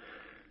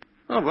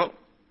 Oh, well,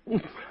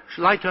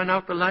 shall I turn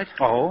out the light?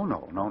 Oh,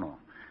 no.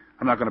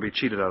 I'm not going to be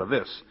cheated out of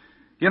this.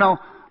 You know,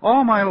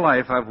 all my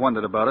life I've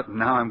wondered about it, and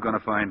now I'm going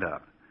to find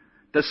out.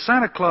 Does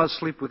Santa Claus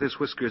sleep with his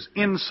whiskers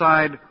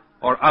inside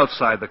or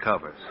outside the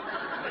covers?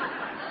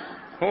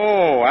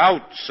 Oh,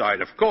 outside,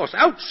 of course.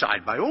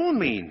 Outside, by all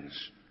means.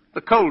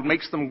 The cold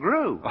makes them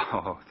grow.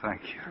 Oh,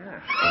 thank you.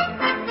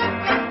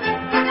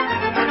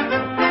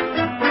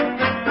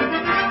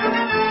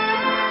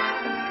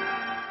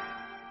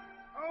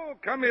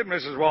 Come in,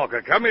 Mrs.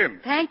 Walker. Come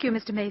in. Thank you,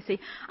 Mr. Macy.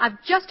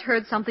 I've just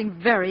heard something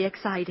very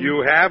exciting.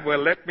 You have?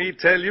 Well, let me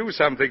tell you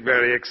something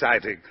very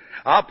exciting.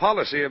 Our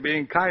policy of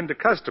being kind to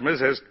customers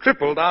has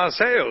tripled our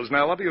sales.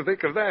 Now, what do you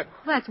think of that?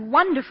 That's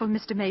wonderful,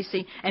 Mr.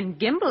 Macy. And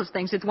Gimbels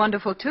thinks it's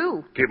wonderful,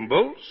 too.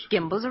 Gimbels?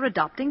 Gimbels are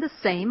adopting the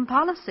same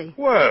policy.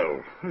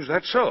 Well, is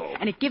that so?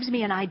 And it gives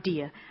me an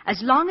idea.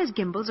 As long as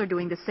Gimbels are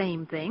doing the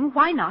same thing,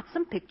 why not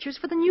some pictures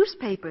for the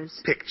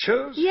newspapers?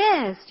 Pictures?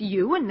 Yes,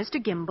 you and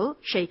Mr. Gimbel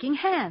shaking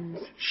hands.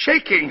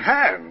 Shaking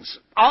hands?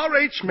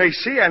 R.H.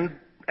 Macy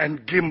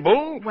and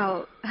Gimbel?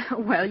 Well,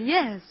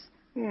 yes.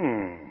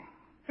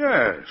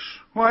 Yes,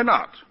 why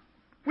not?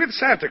 With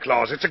Santa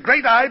Claus. It's a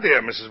great idea,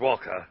 Mrs.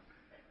 Walker.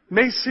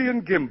 Macy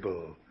and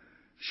Gimbel,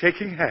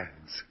 shaking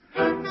hands.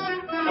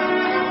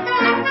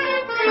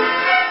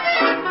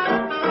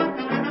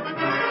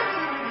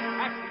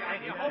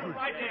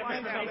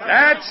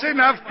 That's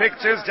enough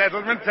pictures,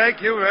 gentlemen.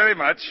 Thank you very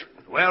much.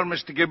 Well,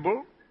 Mr.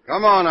 Gimbel?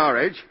 Come on,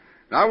 R.H.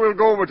 Now we'll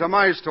go over to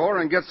my store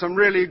and get some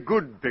really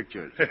good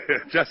pictures.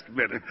 Just a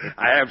minute.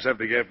 I have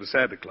something here for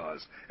Santa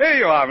Claus. Here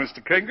you are,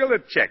 Mr. Kringle, a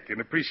check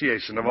in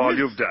appreciation of all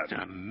you've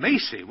done.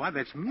 Macy, why,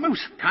 that's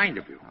most kind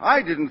of you.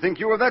 I didn't think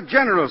you were that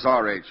generous,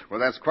 R.H.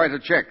 Well, that's quite a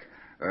check.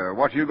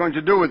 What are you going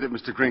to do with it,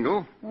 Mr.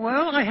 Kringle?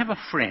 Well, I have a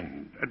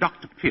friend,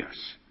 Dr.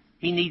 Pierce.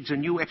 He needs a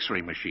new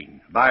X-ray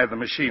machine. Buy the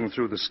machine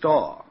through the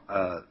store.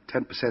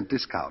 10%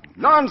 discount.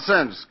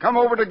 Nonsense! Come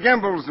over to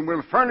Gimbel's and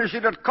we'll furnish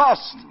it at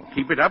cost.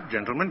 Keep it up,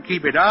 gentlemen.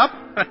 Keep it up.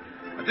 At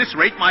this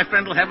rate, my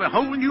friend will have a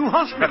whole new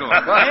hospital.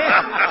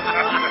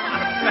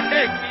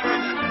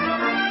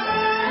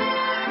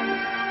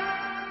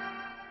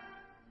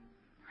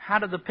 How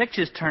did the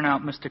pictures turn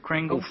out, Mr.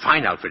 Kringle? Oh,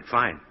 fine, Alfred,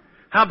 fine.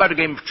 How about a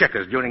game of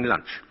checkers during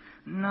lunch?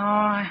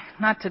 No,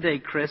 not today,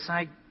 Chris.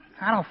 I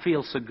don't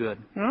feel so good.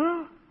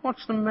 Huh?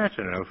 What's the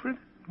matter, Alfred?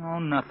 Oh,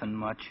 nothing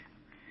much.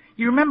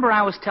 You remember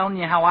I was telling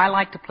you how I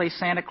like to play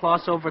Santa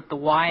Claus over at the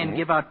Y and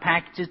give out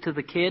packages to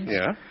the kids?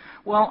 Yeah?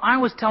 Well, I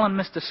was telling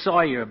Mr.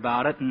 Sawyer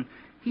about it, and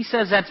he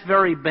says that's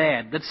very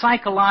bad, that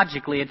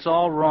psychologically it's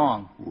all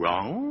wrong.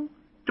 Wrong?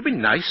 To be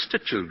nice to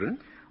children?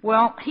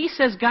 Well, he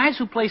says guys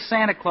who play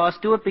Santa Claus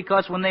do it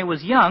because when they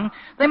was young,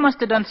 they must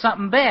have done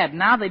something bad.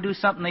 Now they do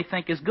something they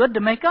think is good to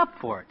make up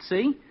for it,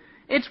 see?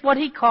 It's what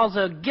he calls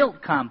a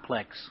guilt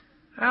complex.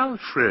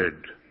 Alfred,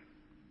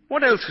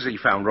 what else has he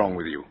found wrong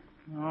with you?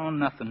 Oh,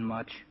 nothing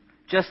much.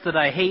 Just that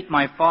I hate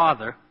my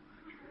father.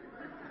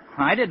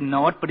 I didn't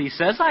know it, but he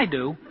says I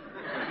do.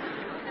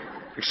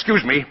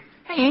 Excuse me.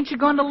 Hey, ain't you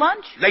going to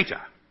lunch?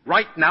 Later.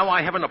 Right now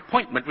I have an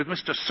appointment with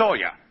Mr.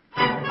 Sawyer.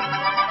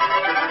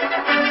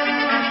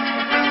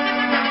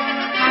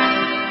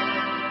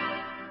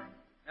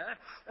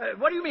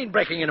 What do you mean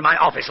breaking into my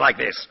office like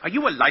this? Are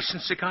you a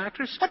licensed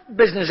psychiatrist? What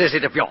business is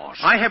it of yours?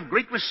 I have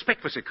great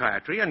respect for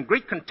psychiatry and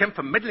great contempt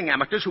for meddling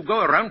amateurs who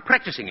go around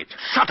practicing it.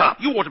 Shut up!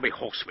 You ought to be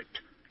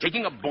horsewhipped.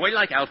 Taking a boy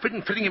like Alfred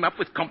and filling him up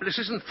with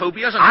complices and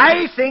phobias and...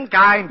 I think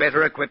I'm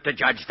better equipped to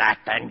judge that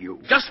than you.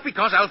 Just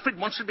because Alfred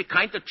wants to be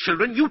kind to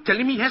children, you tell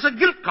him he has a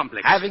guilt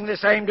complex. Having the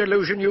same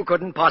delusion you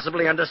couldn't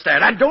possibly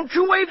understand. And don't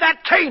you wave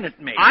that cane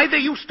at me. Either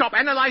you stop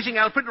analyzing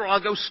Alfred or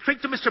I'll go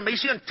straight to Mr.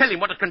 Macy and tell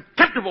him what a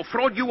contemptible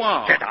fraud you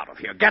are. Get out of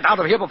here. Get out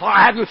of here before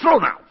I have you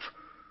thrown out.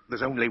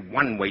 There's only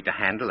one way to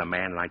handle a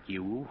man like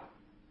you.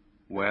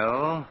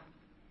 Well,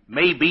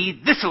 maybe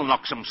this'll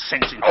knock some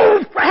sense into...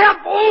 Oh, help!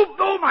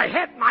 Oh, my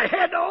head,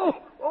 oh!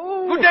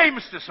 Oh. Good day,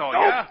 Mr. Sawyer.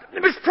 Oh,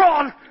 Miss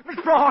Prawn!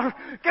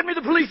 Get me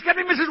the police, get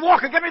me Mrs.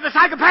 Walker, get me the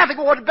psychopathic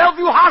ward at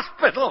Bellevue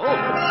Hospital!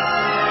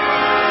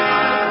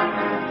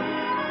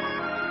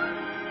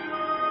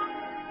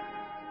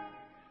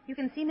 You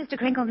can see Mr.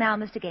 Kringle now,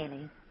 Mr.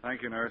 Gailey.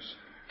 Thank you, nurse.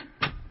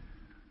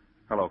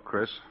 Hello,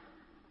 Chris.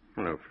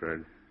 Hello,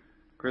 Fred.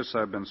 Chris,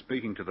 I've been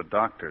speaking to the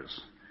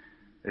doctors.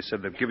 They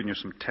said they've given you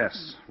some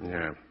tests.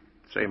 Yeah,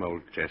 same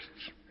old tests.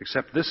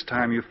 Except this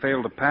time you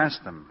failed to pass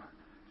them.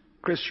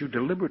 Chris, you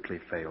deliberately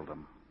failed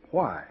them.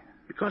 Why?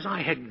 Because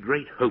I had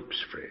great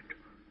hopes, Fred.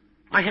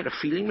 I had a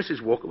feeling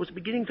Mrs. Walker was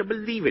beginning to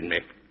believe in me.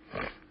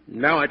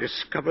 Now I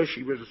discover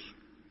she was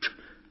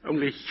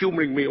only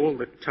humoring me all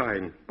the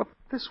time. But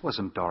this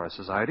wasn't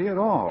Doris's idea at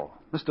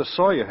all. Mr.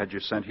 Sawyer had you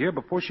sent here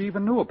before she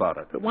even knew about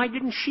it. But why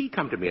didn't she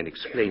come to me and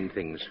explain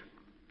things?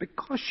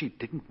 Because she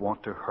didn't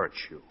want to hurt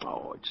you.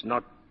 Oh, it's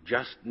not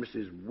just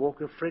Mrs.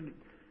 Walker, Fred.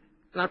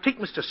 Now, take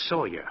Mr.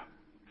 Sawyer.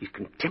 He's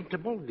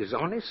contemptible,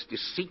 dishonest,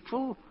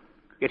 deceitful.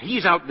 Yet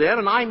he's out there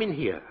and I'm in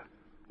here.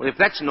 Well, if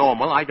that's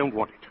normal, I don't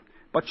want it.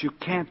 But you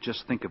can't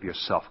just think of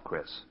yourself,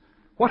 Chris.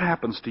 What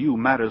happens to you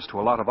matters to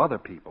a lot of other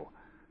people.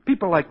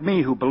 People like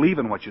me who believe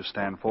in what you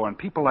stand for, and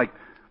people like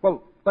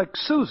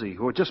Susie,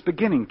 who are just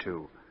beginning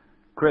to.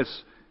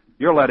 Chris,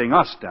 you're letting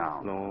us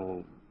down.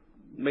 No,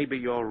 maybe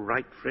you're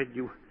right, Fred.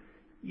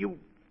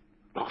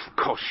 Of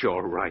course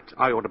you're right.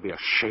 I ought to be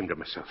ashamed of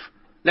myself.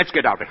 Let's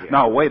get out of here.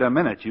 Now, wait a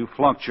minute. You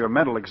flunked your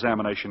mental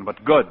examination,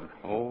 but good.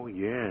 Oh,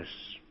 yes.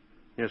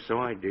 Yes, so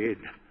I did.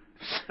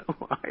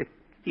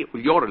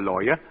 You're a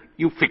lawyer.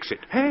 You fix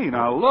it. Hey,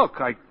 now, look,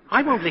 I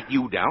won't let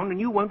you down,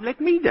 and you won't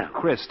let me down.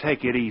 Chris,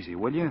 take it easy,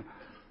 will you?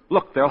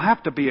 Look, there'll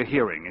have to be a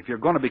hearing. If you're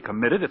going to be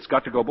committed, it's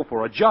got to go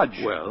before a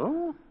judge.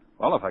 Well,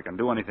 if I can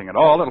do anything at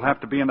all, it'll have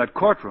to be in that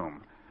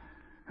courtroom.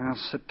 Now,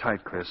 sit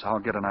tight, Chris. I'll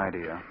get an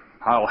idea.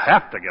 I'll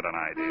have to get an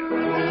idea.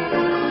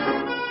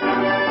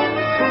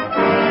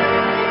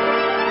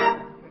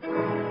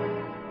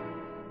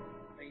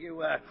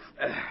 You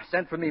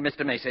sent for me,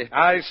 Mr. Macy.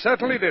 I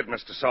certainly did,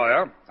 Mr.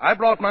 Sawyer. I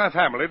brought my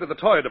family to the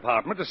toy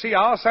department to see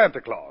our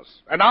Santa Claus.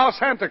 And our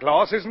Santa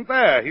Claus isn't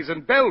there. He's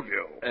in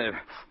Bellevue.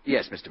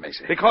 Yes, Mr.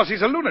 Macy. Because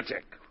he's a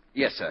lunatic.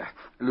 Yes, sir.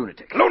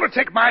 Lunatic.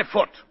 Lunatic my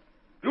foot.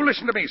 You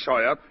listen to me,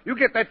 Sawyer. You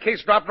get that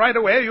case dropped right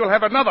away, you'll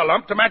have another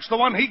lump to match the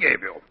one he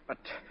gave you. But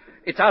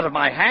it's out of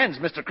my hands.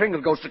 Mr.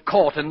 Kringle goes to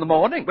court in the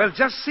morning. Well,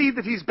 just see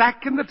that he's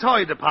back in the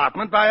toy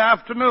department by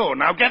afternoon.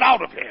 Now get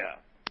out of here.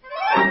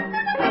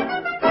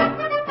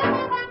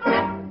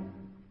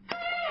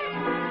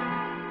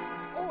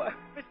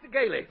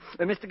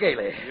 Mr.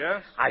 Gailey.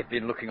 Yes? I've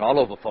been looking all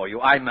over for you.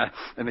 I'm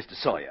Mr.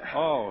 Sawyer.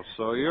 Oh,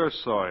 so you're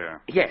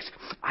Sawyer. Yes.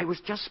 I was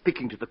just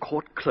speaking to the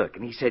court clerk,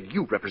 and he said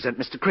you represent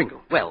Mr.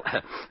 Kringle. Well,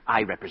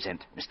 I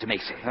represent Mr.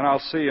 Macy. Then I'll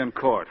see you in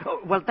court.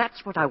 Oh, well,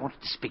 that's what I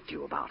wanted to speak to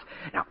you about.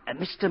 Now,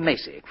 Mr.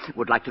 Macy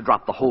would like to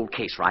drop the whole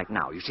case right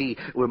now. You see,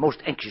 we're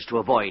most anxious to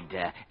avoid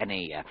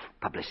any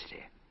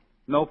publicity.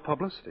 No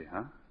publicity,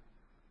 huh?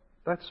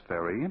 That's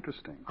very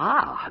interesting.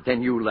 Ah,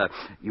 then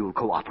you'll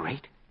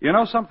cooperate? You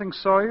know something,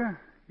 Sawyer?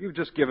 You've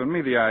just given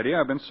me the idea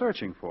I've been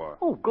searching for.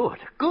 Oh, good,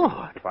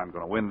 good. If I'm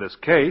going to win this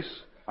case,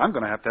 I'm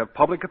going to have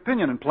public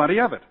opinion and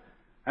plenty of it.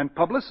 And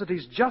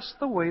publicity's just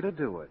the way to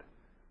do it.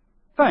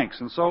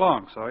 Thanks, and so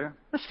long, Sawyer.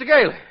 Mr.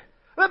 Gailey!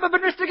 But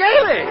Mr.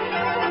 Gailey!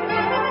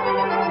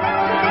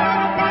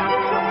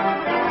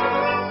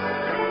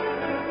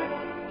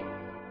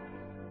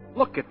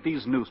 Look at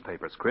these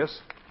newspapers,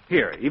 Chris.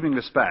 Here, Evening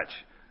Dispatch.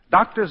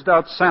 Doctors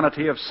doubt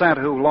sanity of Santa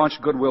who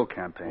launched Goodwill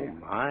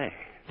campaign. Oh, my.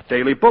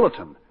 Daily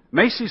Bulletin.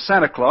 Macy's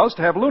Santa Claus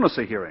to have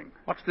lunacy hearing.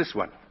 What's this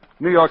one?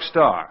 New York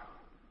Star.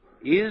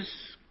 Is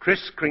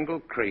Kris Kringle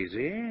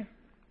crazy?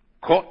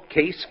 Court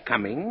case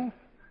coming?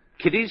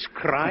 Kiddies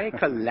cry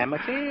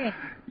calamity?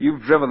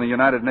 You've driven the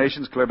United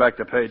Nations clear back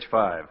to page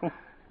 5.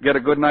 Get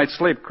a good night's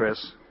sleep,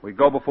 Chris. We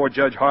go before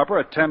Judge Harper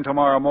at 10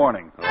 tomorrow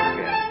morning.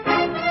 Okay.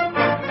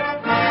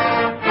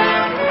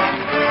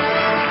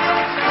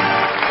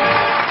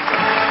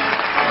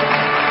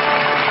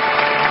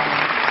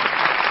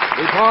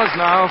 We pause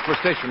now for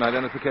station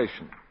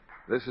identification.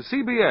 This is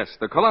CBS,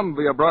 the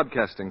Columbia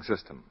Broadcasting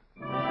System.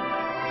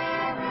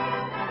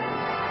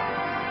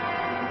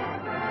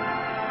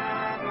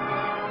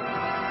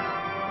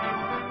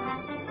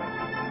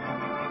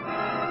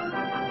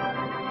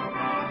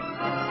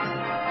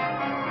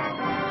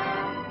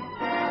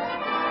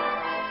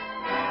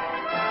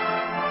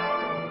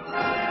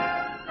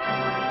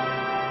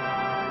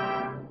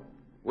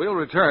 We'll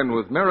return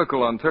with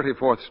Miracle on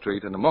 34th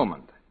Street in a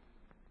moment.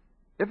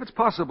 If it's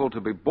possible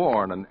to be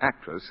born an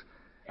actress,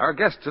 our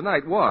guest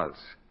tonight was.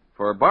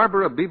 For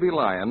Barbara Beebe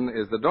Lyon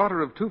is the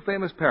daughter of two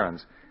famous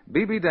parents,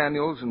 Beebe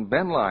Daniels and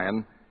Ben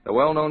Lyon, the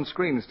well-known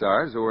screen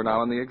stars who are now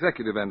on the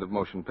executive end of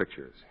motion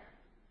pictures.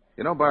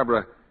 You know,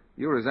 Barbara,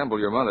 you resemble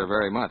your mother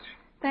very much.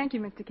 Thank you,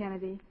 Mr.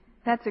 Kennedy.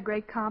 That's a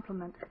great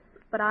compliment.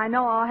 But I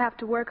know I'll have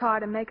to work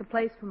hard and make a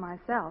place for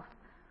myself.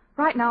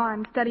 Right now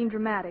I'm studying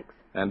dramatics.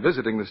 And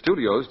visiting the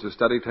studios to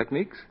study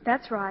techniques?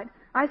 That's right.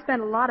 I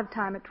spent a lot of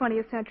time at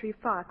 20th Century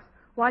Fox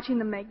watching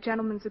them make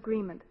Gentleman's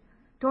Agreement.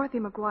 Dorothy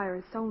McGuire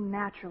is so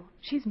natural.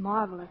 She's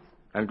marvelous.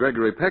 And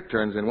Gregory Peck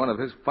turns in one of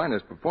his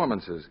finest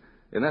performances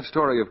in that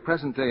story of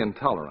present-day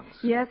intolerance.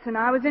 Yes, and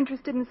I was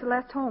interested in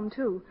Celeste Holm,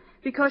 too,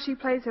 because she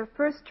plays her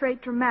first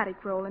straight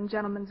dramatic role in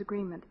Gentleman's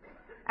Agreement.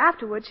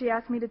 Afterwards, she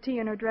asked me to tea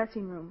in her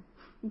dressing room.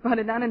 But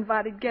an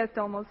uninvited guest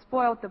almost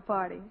spoilt the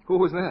party. Who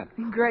was that?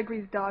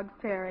 Gregory's dog,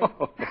 Perry.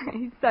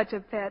 He's such a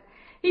pet.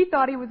 He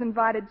thought he was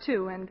invited,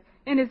 too, and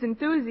in his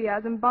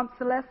enthusiasm bumped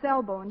Celeste's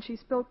elbow, and she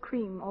spilled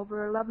cream over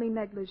her lovely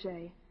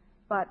negligee.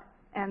 But,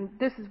 and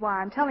this is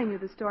why I'm telling you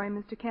the story,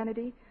 Mr.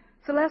 Kennedy,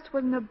 Celeste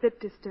wasn't a bit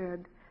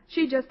disturbed.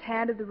 She just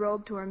handed the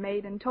robe to her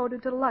maid and told her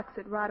to lux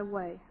it right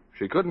away.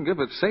 She couldn't give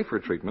it safer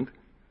treatment.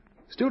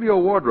 Studio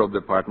wardrobe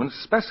departments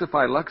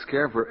specify Lux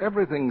Care for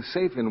everything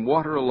safe in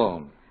water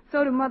alone.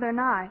 So do Mother and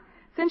I.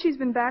 Since she's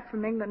been back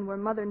from England where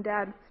Mother and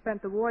Dad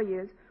spent the war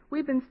years,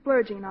 we've been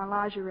splurging on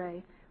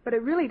lingerie. But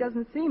it really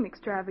doesn't seem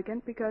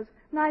extravagant because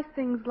nice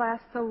things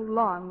last so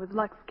long with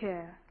Lux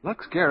Care.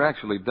 Lux Care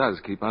actually does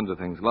keep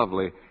underthings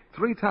lovely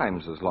 3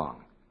 times as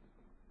long.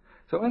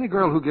 So any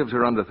girl who gives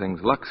her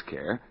underthings Lux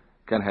Care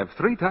can have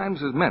 3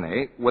 times as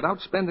many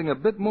without spending a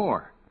bit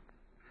more.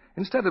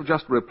 Instead of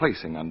just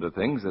replacing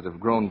underthings that have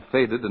grown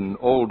faded and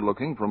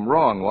old-looking from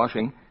wrong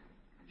washing,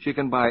 she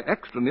can buy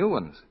extra new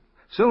ones,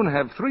 soon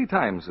have 3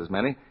 times as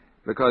many,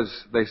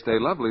 because they stay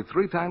lovely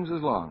 3 times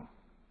as long.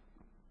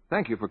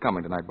 Thank you for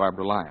coming tonight,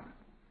 Barbara Lyon.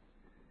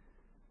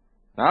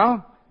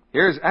 Now,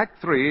 here's Act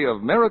 3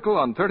 of Miracle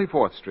on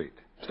 34th Street,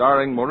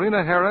 starring Maureen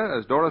Hera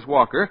as Doris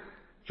Walker,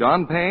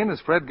 John Payne as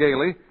Fred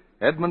Gailey,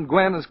 Edmund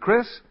Gwenn as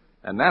Chris,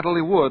 and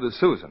Natalie Wood as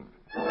Susan.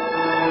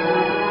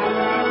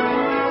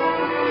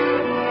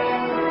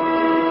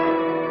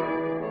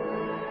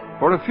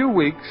 For a few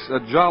weeks, a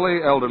jolly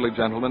elderly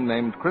gentleman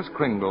named Kris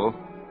Kringle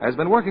has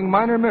been working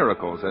minor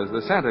miracles as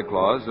the Santa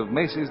Claus of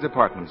Macy's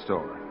department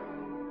store.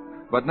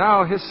 But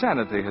now his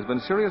sanity has been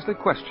seriously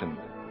questioned.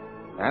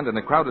 And in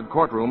a crowded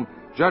courtroom,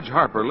 Judge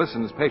Harper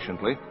listens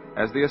patiently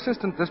as the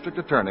assistant district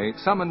attorney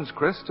summons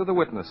Kris to the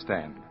witness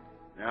stand.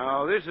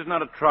 Now, this is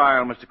not a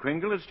trial, Mr.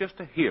 Kringle. It's just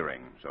a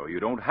hearing, so you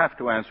don't have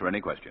to answer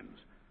any questions.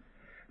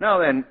 Now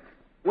then,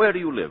 where do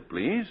you live,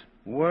 please?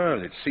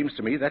 Well, it seems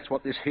to me that's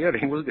what this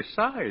hearing will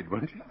decide,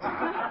 won't it?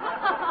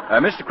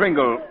 Mr.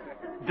 Kringle,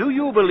 do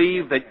you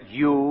believe that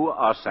you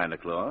are Santa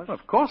Claus?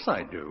 Of course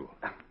I do.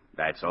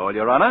 That's all,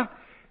 Your Honor.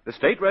 The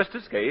state rests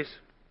its case.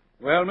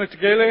 Well, Mr.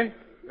 Gailey?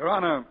 Your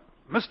Honor,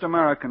 Mr.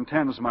 Mara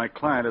contends my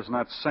client is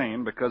not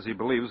sane because he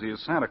believes he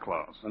is Santa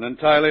Claus. An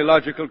entirely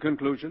logical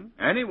conclusion.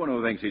 Anyone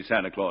who thinks he's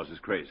Santa Claus is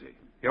crazy.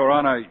 Your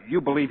Honor,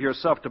 you believe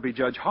yourself to be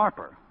Judge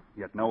Harper,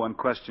 yet no one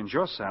questions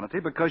your sanity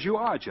because you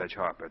are Judge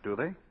Harper, do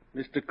they?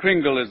 Mr.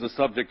 Kringle is the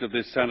subject of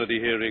this sanity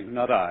hearing,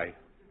 not I.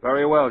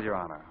 Very well, Your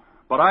Honor.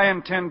 But I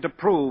intend to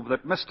prove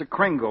that Mr.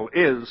 Kringle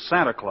is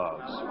Santa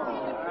Claus.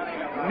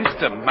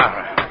 Mr.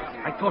 Mara,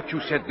 I thought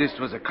you said this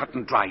was a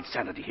cut-and-dried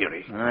sanity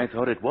hearing. I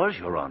thought it was,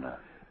 Your Honor.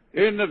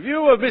 In the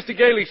view of Mr.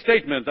 Gailey's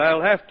statement,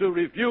 I'll have to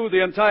review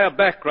the entire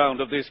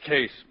background of this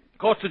case.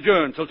 Court's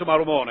adjourned till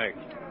tomorrow morning.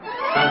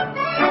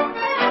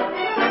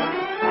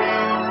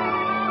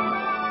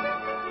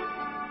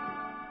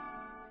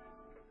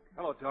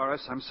 Hello,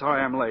 Doris. I'm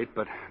sorry I'm late,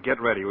 but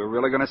get ready. We're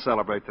really going to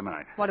celebrate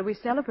tonight. What are we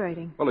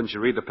celebrating? Well, didn't you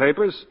read the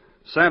papers?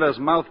 Santa's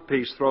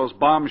mouthpiece throws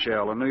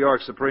bombshell in New York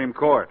Supreme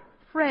Court.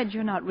 Fred,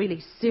 you're not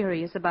really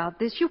serious about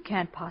this. You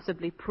can't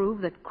possibly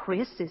prove that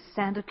Chris is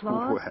Santa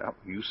Claus. Well,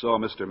 you saw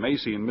Mr.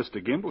 Macy and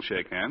Mr. Gimble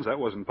shake hands. That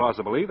wasn't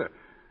possible either.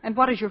 And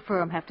what does your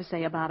firm have to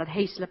say about it?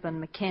 Hayslip and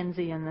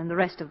Mackenzie and the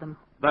rest of them.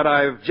 That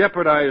I've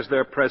jeopardized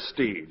their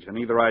prestige, and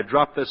either I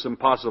drop this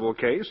impossible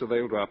case or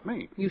they'll drop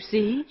me. You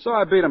see? So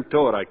I beat them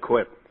to it. I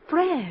quit.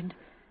 Fred,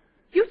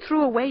 you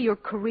threw away your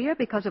career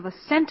because of a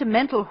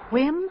sentimental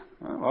whim?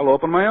 Well, I'll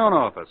open my own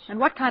office. And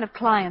what kind of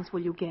clients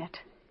will you get?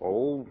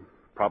 Oh,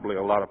 probably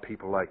a lot of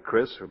people like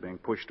Chris who are being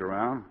pushed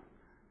around.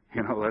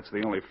 You know, that's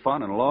the only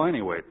fun in law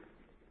anyway.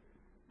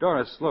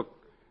 Doris, look,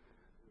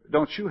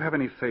 don't you have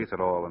any faith at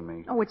all in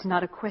me? Oh, it's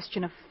not a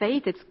question of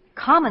faith. It's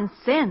common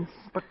sense.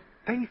 But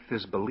faith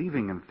is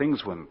believing in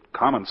things when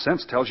common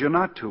sense tells you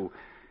not to.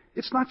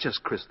 It's not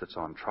just Chris that's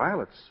on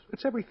trial.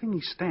 It's everything he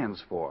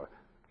stands for.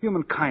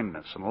 Human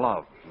kindness and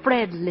love.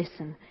 Fred,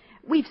 listen.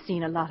 We've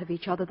seen a lot of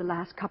each other the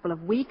last couple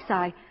of weeks.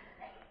 I've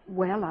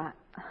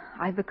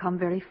become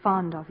very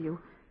fond of you.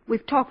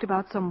 We've talked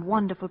about some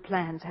wonderful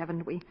plans,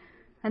 haven't we?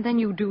 And then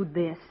you do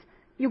this.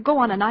 You go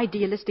on an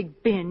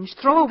idealistic binge,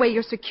 throw away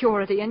your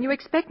security, and you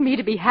expect me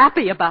to be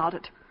happy about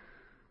it.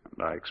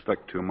 I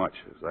expect too much.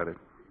 Is that it?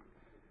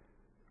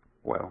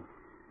 Well,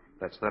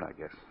 that's that, I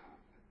guess.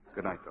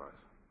 Good night, Doris.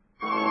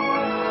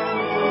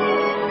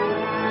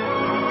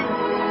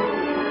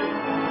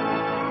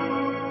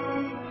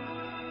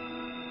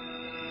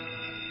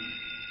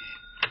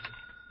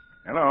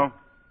 Hello.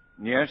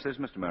 Yes, this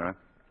is Mr. Mara.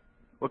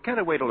 Well, can't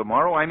I wait till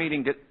tomorrow? I'm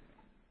eating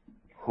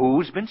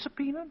Who's been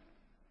subpoenaed?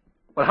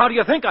 Well, how do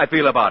you think I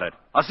feel about it?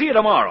 I'll see you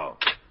tomorrow.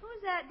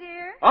 Who's that,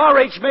 dear?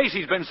 R.H.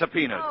 Macy's been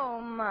subpoenaed. Oh,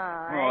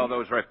 my. Oh,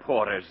 those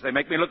reporters. They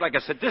make me look like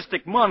a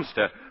sadistic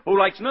monster who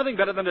likes nothing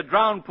better than to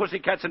drown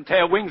pussycats and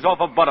tear wings off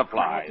of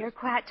butterflies. You're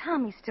quiet.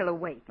 Tommy's still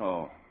awake.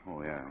 Oh,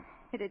 yeah.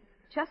 It'd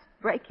just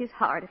break his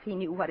heart if he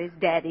knew what his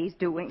daddy's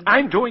doing.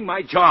 I'm doing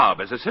my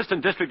job as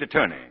assistant district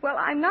attorney. Well,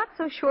 I'm not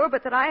so sure,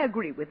 but that I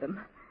agree with him.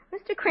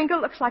 Mr. Kringle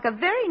looks like a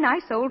very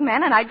nice old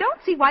man, and I don't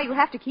see why you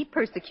have to keep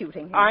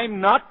persecuting him. I'm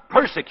not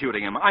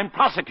persecuting him. I'm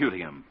prosecuting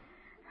him.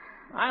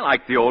 I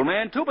like the old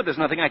man, too, but there's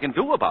nothing I can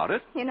do about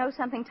it. You know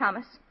something,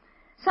 Thomas?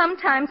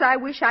 Sometimes I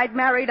wish I'd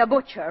married a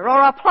butcher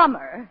or a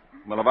plumber.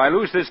 Well, if I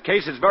lose this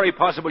case, it's very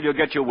possible you'll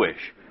get your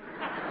wish.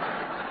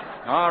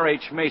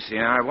 R.H. Macy,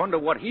 I wonder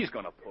what he's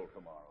going to pull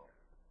tomorrow.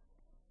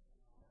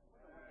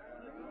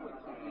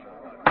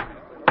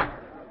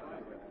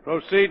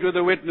 Proceed with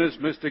the witness,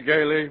 Mr.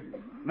 Gailey.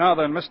 Now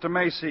then, Mr.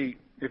 Macy,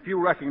 if you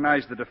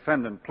recognize the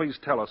defendant, please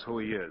tell us who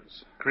he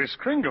is. Kris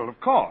Kringle, of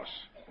course.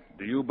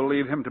 Do you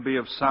believe him to be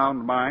of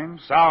sound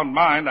mind? Sound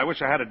mind? I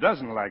wish I had a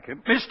dozen like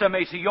him. Mr.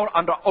 Macy, you're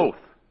under oath.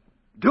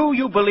 Do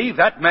you believe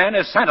that man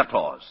is Santa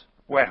Claus?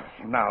 Well,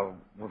 now,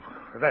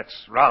 that's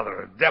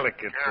rather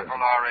delicate. Careful,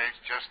 R.H.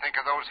 Just think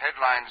of those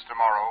headlines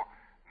tomorrow.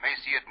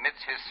 Macy admits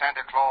his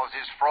Santa Claus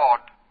is fraud.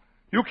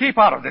 You keep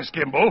out of this,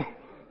 Gimbal.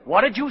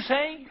 What did you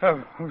say?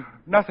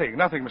 Nothing,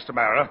 Mr.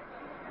 Mara.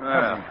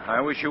 Well,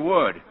 I wish you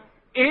would.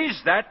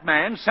 Is that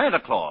man Santa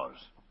Claus?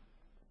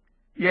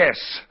 Yes.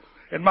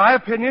 In my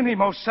opinion, he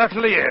most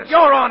certainly is.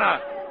 Your Honor,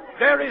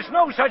 there is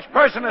no such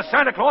person as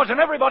Santa Claus, and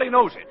everybody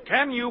knows it.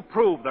 Can you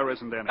prove there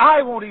isn't any?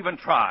 I won't even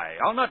try.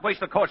 I'll not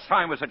waste the court's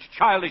time with such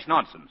childish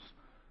nonsense.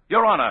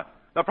 Your Honor,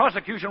 the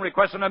prosecution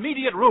requests an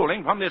immediate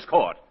ruling from this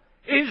court.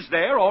 Is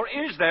there or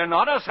is there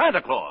not a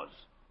Santa Claus?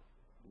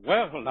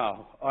 Well,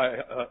 now,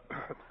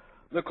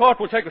 the court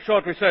will take a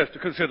short recess to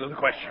consider the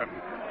question.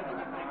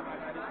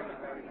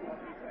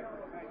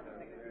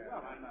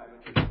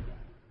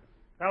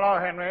 Hello,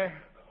 Henry.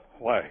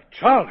 Why,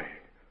 Charlie,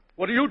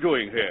 what are you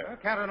doing here?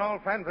 Can't an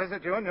old friend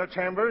visit you in your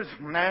chambers?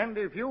 And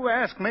if you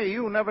ask me,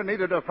 you never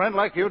needed a friend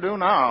like you do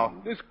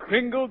now. This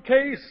Kringle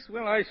case?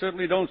 Well, I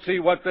certainly don't see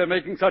what they're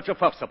making such a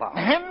fuss about.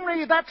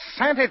 Henry, that's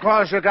Santa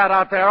Claus you got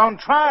out there on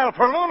trial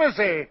for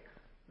lunacy.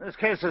 This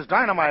case is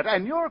dynamite,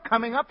 and you're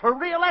coming up for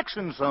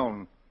re-election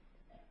soon.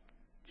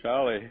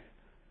 Charlie,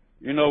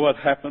 you know what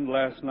happened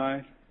last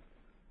night?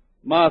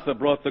 Martha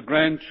brought the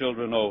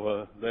grandchildren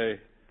over.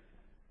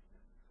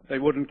 They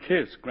wouldn't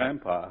kiss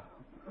Grandpa.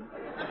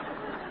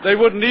 They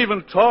wouldn't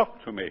even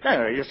talk to me.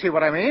 There, you see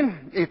what I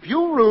mean? If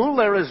you rule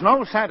there is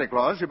no Santa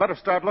Claus, you better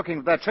start looking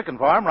at that chicken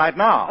farm right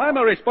now. I'm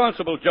a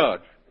responsible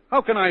judge.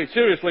 How can I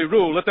seriously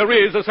rule that there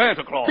is a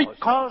Santa Claus?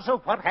 Because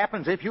of what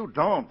happens if you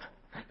don't.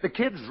 The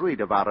kids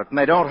read about it, and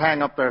they don't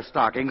hang up their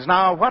stockings.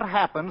 Now, what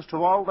happens to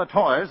all the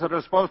toys that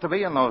are supposed to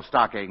be in those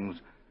stockings?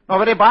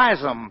 Nobody buys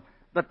them.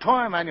 The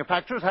toy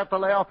manufacturers have to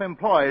lay off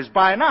employees.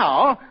 By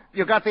now,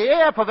 you've got the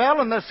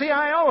AFL and the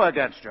CIO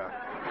against you.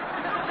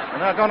 They're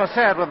not going to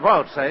say it with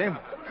votes, eh?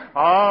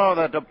 Oh,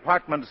 the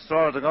department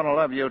stores are going to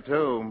love you,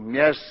 too.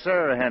 Yes,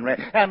 sir, Henry.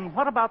 And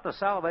what about the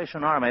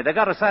Salvation Army? They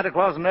got a Santa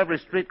Claus in every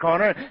street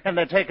corner, and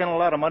they take in a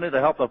lot of money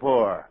to help the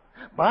poor.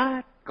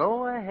 But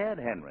go ahead,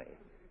 Henry.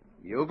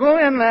 You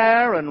go in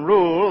there and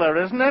rule there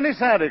isn't any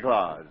Santa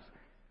Claus.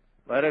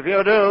 But if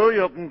you do,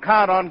 you can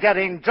count on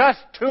getting just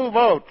 2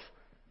 votes.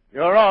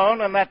 Your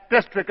own and that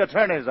district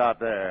attorney's out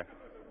there.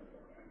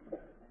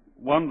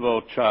 1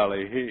 vote,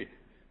 Charlie.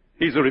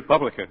 He's a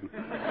Republican.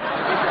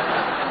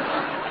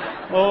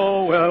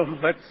 Oh, well,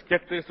 let's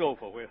get this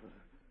over with.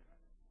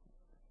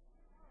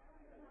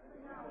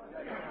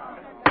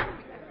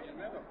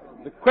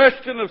 The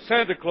question of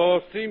Santa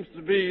Claus seems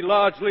to be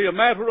largely a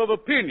matter of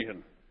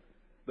opinion.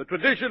 The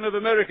tradition of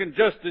American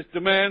justice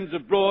demands a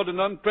broad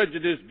and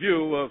unprejudiced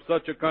view of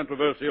such a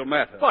controversial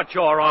matter. But,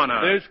 Your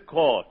Honor... This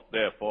court,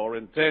 therefore,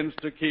 intends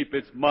to keep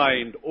its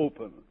mind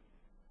open.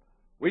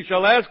 We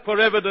shall ask for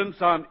evidence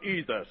on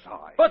either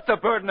side. But the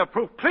burden of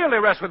proof clearly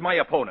rests with my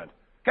opponent.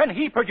 Can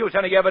he produce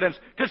any evidence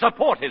to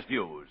support his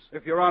views?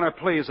 If Your Honor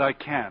please, I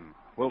can.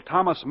 Will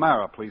Thomas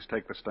Mara please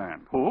take the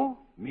stand? Who?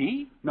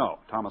 Me? No,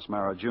 Thomas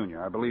Mara,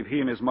 Jr. I believe he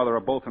and his mother are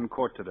both in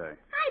court today.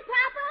 Hi,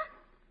 Papa.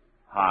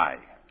 Hi.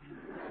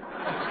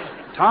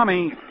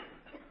 Tommy,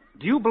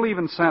 do you believe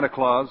in Santa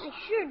Claus? I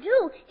sure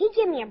do. He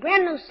gave me a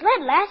brand new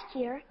sled last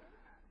year.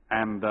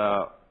 And,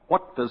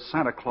 what does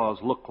Santa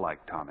Claus look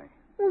like, Tommy?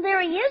 Well,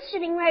 there he is,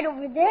 sitting right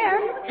over there.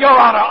 Your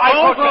Honor, I...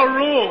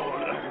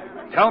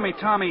 Overruled! Tell me,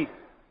 Tommy,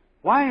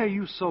 why are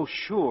you so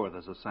sure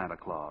there's a Santa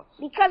Claus?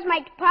 Because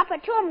my Papa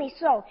told me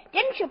so.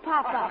 Didn't you,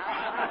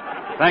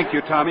 Papa? Thank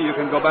you, Tommy. You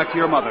can go back to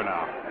your mother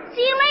now.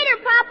 See you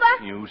later,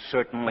 Papa. You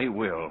certainly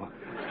will.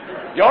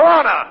 Your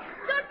Honor!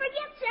 Don't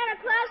forget,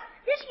 Santa Claus.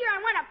 This year I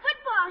want a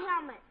football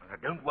helmet.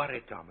 Don't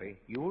worry, Tommy.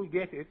 You'll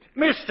get it.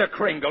 Mr.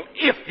 Kringle,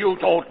 if you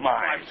don't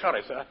mind. I'm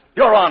sorry, sir.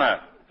 Your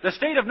Honor, the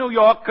state of New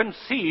York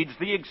concedes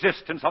the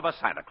existence of a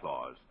Santa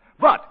Claus.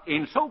 But,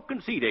 in so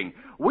conceding,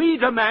 we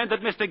demand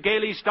that Mr.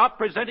 Gailey stop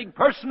presenting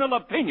personal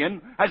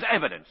opinion as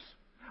evidence.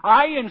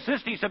 I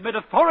insist he submit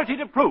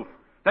authoritative proof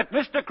that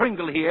Mr.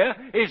 Kringle here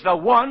is the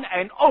one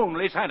and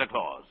only Santa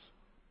Claus.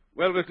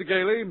 Well, Mr.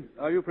 Gailey,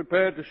 are you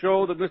prepared to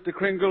show that Mr.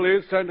 Kringle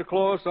is Santa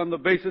Claus on the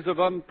basis of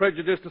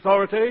unprejudiced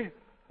authority?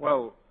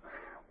 Well,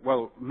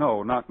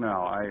 no, not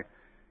now.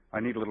 I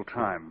need a little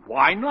time.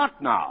 Why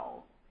not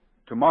now?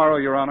 Tomorrow,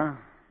 Your Honor.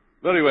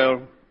 Very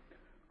well.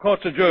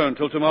 Court's adjourned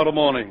till tomorrow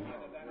morning.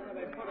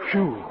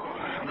 Phew.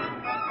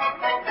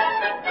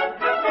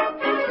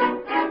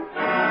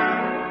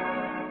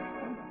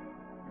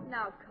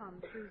 Now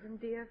come, Susan,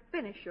 dear.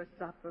 Finish your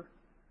supper.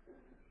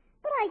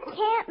 But I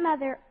can't,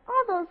 Mother.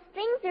 All those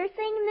things they're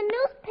saying in the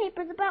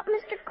newspapers about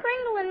Mr.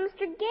 Kringle and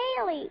Mr.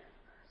 Gailey.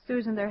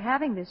 Susan, they're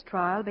having this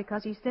trial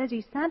because he says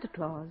he's Santa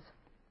Claus.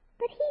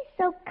 But he's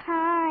so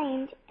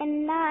kind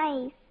and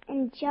nice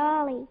and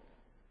jolly.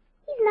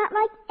 He's not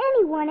like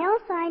anyone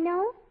else I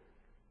know.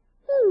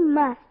 He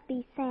must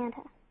be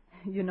Santa.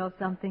 You know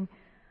something?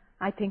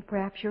 I think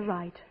perhaps you're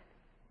right.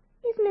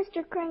 Is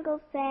Mr. Kringle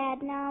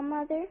sad now,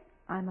 Mother?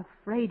 I'm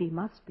afraid he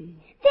must be.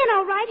 Then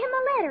I'll write him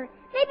a letter.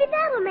 Maybe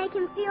that'll make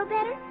him feel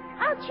better.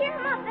 I'll cheer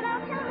him up and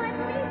I'll tell him I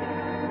believe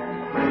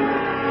him.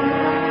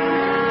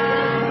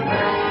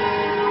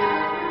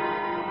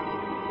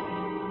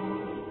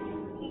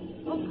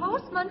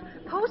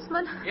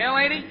 Postman. Yeah,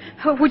 lady?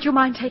 Oh, would you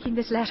mind taking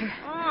this letter?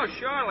 Oh,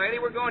 sure, lady.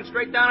 We're going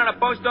straight down to the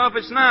post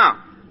office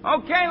now.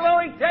 Okay,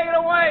 Louie, take it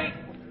away.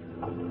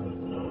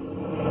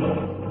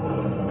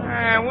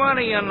 What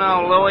do you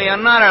know, Louie?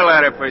 Another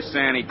letter for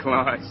Santa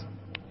Claus.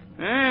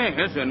 Hey,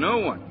 here's a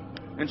new one.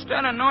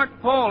 Instead of North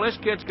Pole, this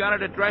kid's got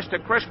it addressed to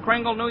Chris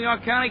Kringle, New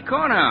York County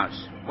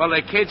Courthouse. Well,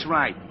 the kid's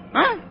right.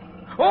 Huh?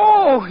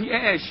 Oh,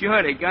 yeah,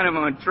 sure. They got him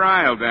on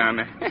trial down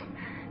there.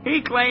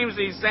 He claims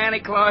he's Santa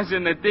Claus,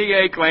 and the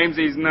DA claims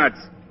he's nuts.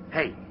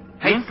 Hey,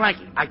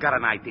 Frankie, I got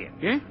an idea.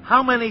 Yeah?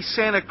 How many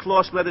Santa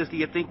Claus letters do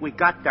you think we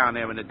got down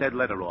there in the dead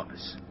letter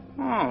office?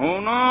 Oh,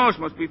 who knows?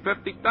 Must be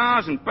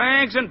 50,000.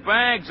 Bags and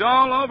bags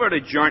all over the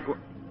joint.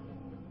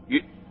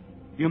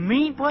 You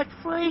mean what,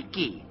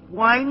 Frankie?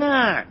 Why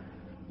not?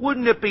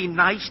 Wouldn't it be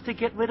nice to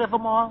get rid of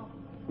them all?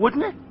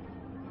 Wouldn't it?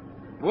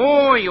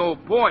 Boy, oh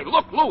boy.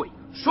 Look, Louie,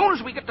 as soon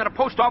as we get to the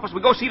post office,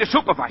 we go see the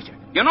supervisor.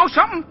 You know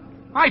something?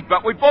 I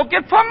bet we both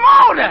get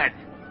promoted.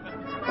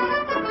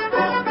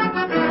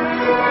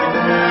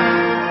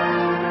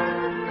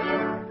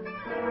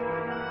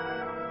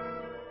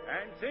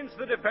 And since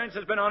the defense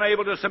has been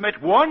unable to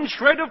submit one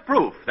shred of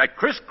proof that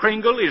Kris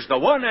Kringle is the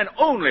one and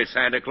only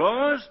Santa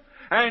Claus,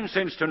 and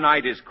since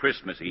tonight is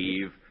Christmas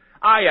Eve,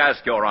 I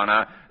ask, Your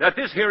Honor, that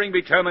this hearing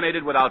be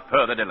terminated without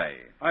further delay.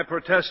 I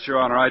protest, Your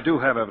Honor. I do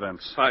have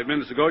evidence. 5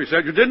 minutes ago, you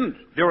said you didn't.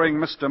 During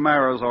Mr.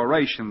 Marrow's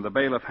oration, the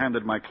bailiff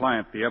handed my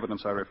client the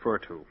evidence I refer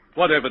to.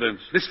 What evidence?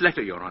 This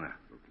letter, Your Honor.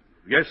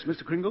 Yes,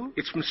 Mr. Kringle?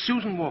 It's from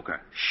Susan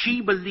Walker.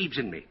 She believes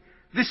in me.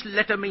 This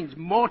letter means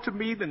more to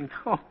me than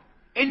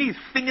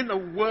anything in the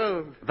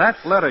world. That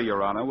letter,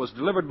 Your Honor, was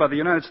delivered by the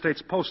United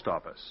States Post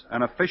Office,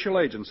 an official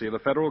agency of the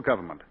federal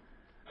government.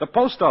 The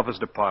Post Office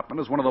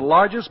Department is one of the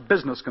largest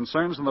business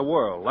concerns in the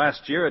world.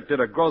 Last year, it did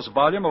a gross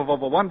volume of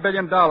over $1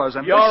 billion.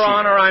 And Your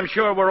Honor, I'm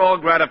sure we're all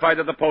gratified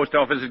that the post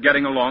office is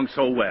getting along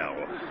so well.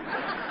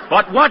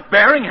 But what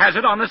bearing has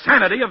it on the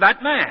sanity of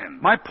that man?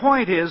 My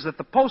point is that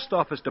the Post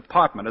Office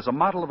Department is a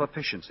model of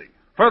efficiency.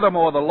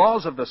 Furthermore, the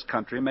laws of this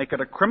country make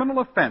it a criminal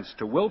offense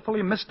to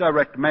willfully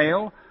misdirect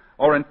mail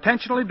or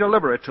intentionally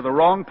deliver it to the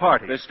wrong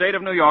party. The state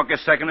of New York is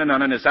second to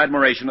none in its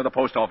admiration of the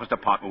Post Office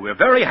Department. We're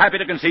very happy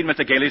to concede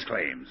Mr. Gailey's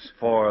claims.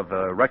 For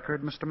the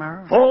record, Mr.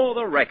 Marrow? For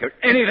the record,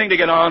 anything to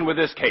get on with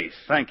this case.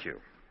 Thank you.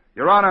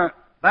 Your Honor,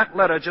 that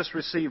letter just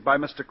received by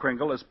Mr.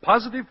 Kringle is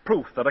positive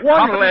proof that a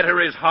One letter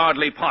is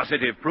hardly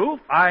positive proof.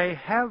 I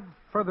have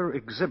further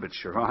exhibits,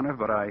 Your Honor,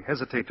 but I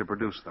hesitate to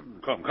produce them.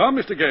 Come,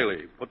 Mr.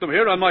 Gailey. Put them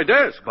here on my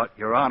desk. But,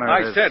 Your Honor...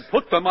 I said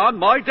put them on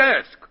my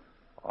desk.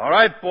 All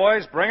right,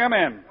 boys, bring them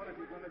in.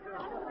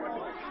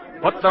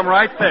 Put them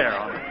right there.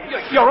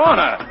 Your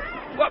Honor,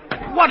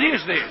 what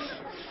is this?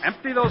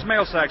 Empty those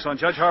mail sacks on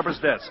Judge Harper's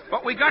desk.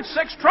 But we got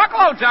 6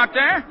 truckloads out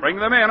there. Bring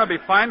them in or be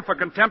fined for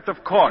contempt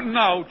of court.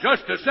 Now,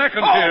 just a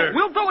second here.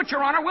 We'll do it,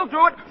 Your Honor. We'll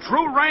do it.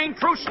 True rain,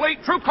 true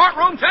sleet, true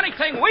courtrooms,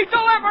 anything. We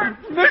deliver.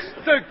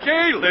 Mr.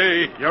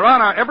 Gailey. Your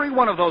Honor, every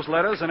one of those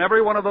letters and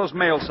every one of those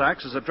mail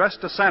sacks is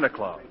addressed to Santa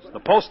Claus. The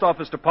Post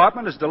Office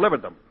Department has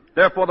delivered them.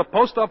 Therefore, the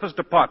Post Office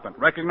Department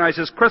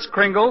recognizes Kris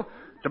Kringle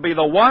to be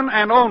the one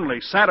and only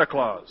Santa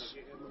Claus.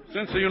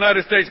 Since the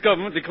United States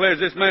government declares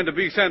this man to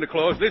be Santa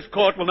Claus, this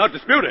court will not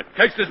dispute it.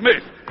 Case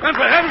dismissed. And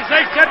for heaven's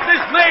sake, get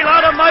this mail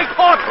out of my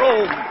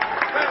courtroom!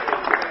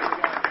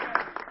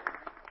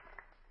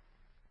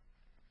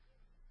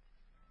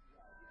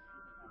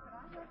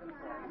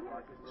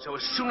 So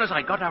as soon as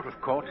I got out of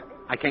court,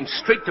 I came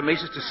straight to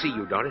Macy's to see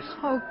you, Doris.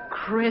 Oh,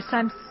 Chris,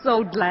 I'm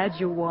so glad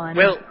you won.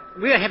 Well,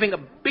 we're having a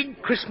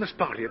big Christmas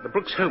party at the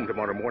Brooks home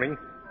tomorrow morning.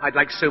 I'd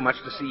like so much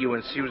to see you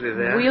and Susie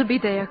there. We'll be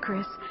there,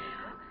 Chris.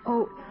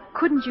 Oh,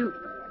 couldn't you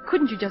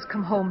just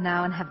come home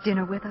now and have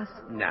dinner with us?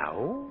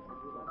 Now?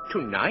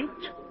 Tonight?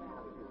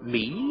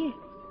 Me?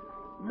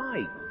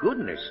 My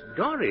goodness,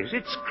 Doris,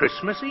 it's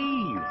Christmas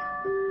Eve.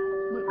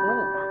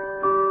 Oh.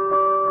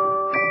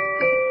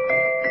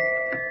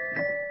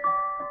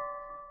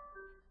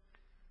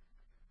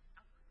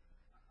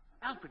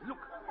 Alfred, look.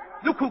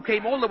 Look who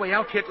came all the way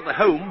out here to the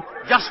home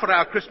just for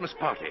our Christmas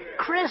party.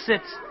 Chris,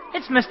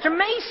 it's Mr.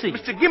 Macy.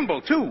 Mr.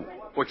 Gimble, too.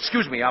 Oh,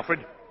 excuse me,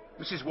 Alfred.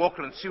 Mrs.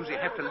 Walker and Susie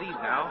have to leave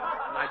now,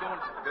 and I don't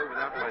want to go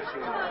without my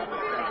seeing.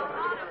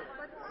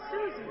 But,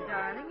 Susie,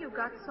 darling, you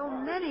got so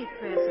many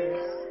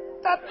presents.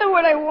 That's the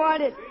one I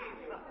wanted.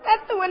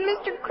 That's the one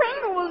Mr.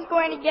 Kringle was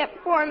going to get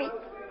for me.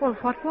 Well,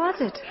 what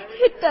was it?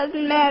 It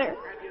doesn't matter.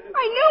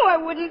 I knew I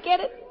wouldn't get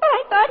it, but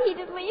I thought he'd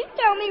at least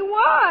tell me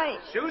why.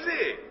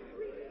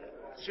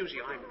 Susie,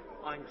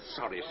 I'm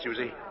sorry,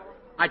 Susie.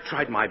 I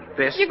tried my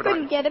best, You but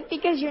couldn't get it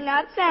because you're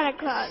not Santa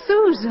Claus.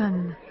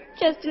 Susan!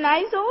 Just a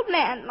nice old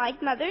man,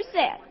 like Mother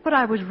said. But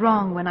I was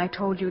wrong when I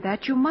told you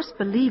that. You must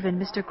believe in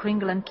Mr.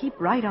 Kringle and keep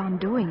right on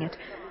doing it.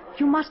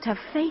 You must have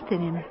faith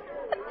in him.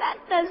 But that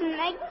doesn't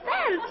make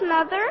sense,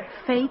 Mother.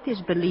 Faith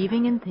is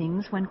believing in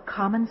things when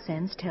common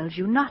sense tells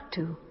you not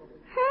to.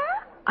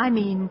 Huh? I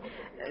mean,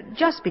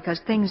 just because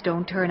things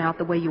don't turn out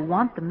the way you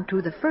want them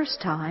to the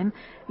first time,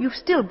 you've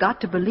still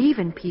got to believe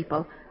in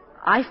people.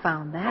 I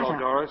found that Hello, out.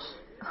 Doris.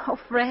 Oh,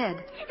 Fred.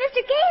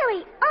 Mr.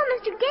 Gailey! Oh,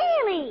 Mr.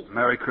 Gailey!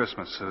 Merry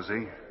Christmas,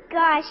 Susie.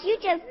 Gosh, you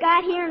just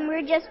got here and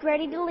we're just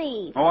ready to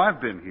leave. Oh,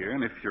 I've been here,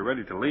 and if you're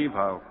ready to leave,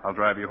 I'll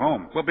drive you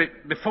home. Well,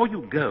 before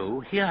you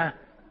go,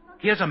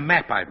 here's a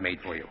map I've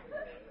made for you.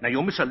 Now,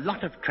 you'll miss a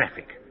lot of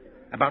traffic.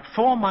 About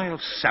 4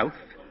 miles south,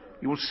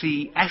 you'll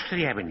see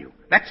Ashley Avenue.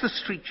 That's the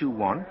street you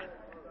want.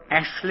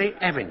 Ashley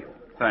Avenue.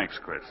 Thanks,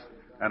 Chris.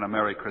 And a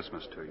Merry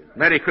Christmas to you.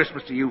 Merry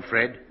Christmas to you,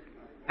 Fred.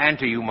 And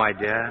to you, my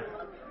dear.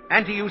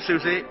 And to you,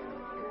 Susie.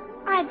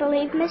 I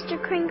believe, Mr.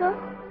 Kringle.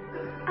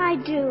 I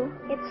do.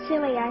 It's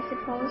silly, I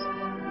suppose.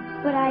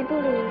 But I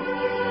believe.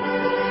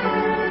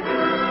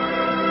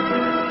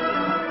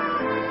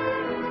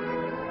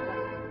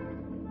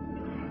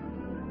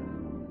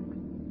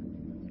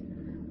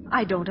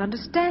 I don't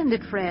understand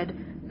it, Fred.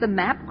 The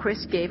map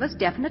Chris gave us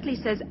definitely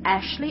says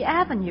Ashley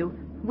Avenue.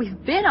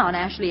 We've been on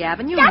Ashley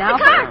Avenue now. Stop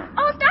the car!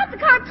 Oh, stop the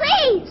car,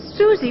 please!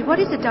 Susie, what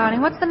is it,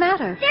 darling? What's the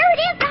matter? There it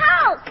is, the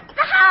house!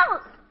 The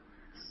house!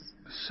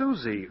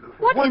 Susie,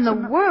 What in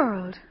the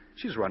world?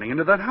 She's running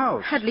into that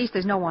house. At least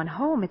there's no one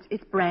home.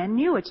 It's brand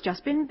new. It's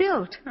just been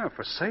built. Yeah,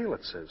 for sale,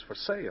 it says. For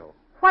sale.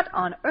 What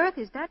on earth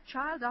is that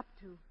child up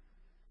to?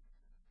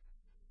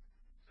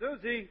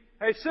 Susie!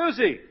 Hey,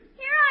 Susie!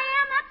 Here I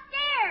am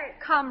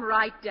upstairs! Come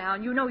right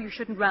down. You know you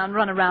shouldn't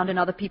run around in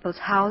other people's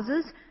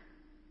houses.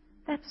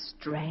 That's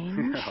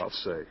strange. Yeah, I'll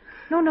say.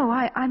 No,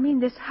 I mean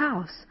this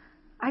house.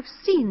 I've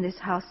seen this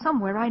house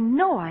somewhere. I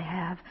know I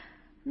have.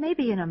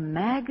 Maybe in a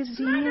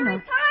magazine Mother, or...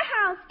 it's our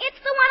house.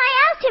 It's the one I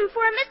asked him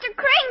for, Mr.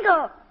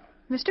 Kringle.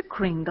 Mr.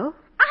 Kringle?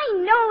 I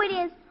know it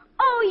is.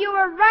 Oh, you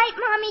were right,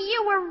 Mommy.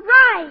 You were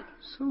right.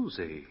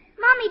 Susie.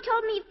 Mommy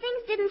told me if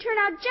things didn't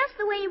turn out just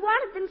the way you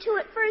wanted them to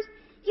at first,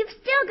 you've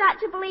still got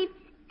to believe.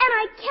 And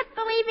I kept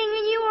believing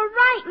and you were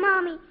right,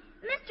 Mommy.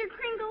 Mr.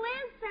 Kringle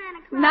is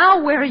Santa Claus.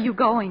 Now where are you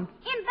going?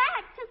 In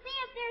back to see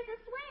if there's a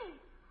swing.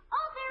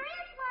 Oh, there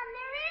is one.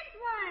 There is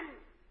one.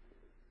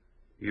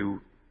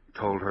 You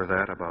told her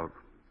that about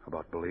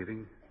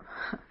believing?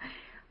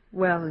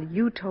 Well,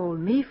 you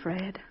told me,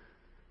 Fred.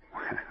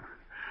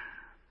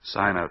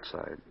 Sign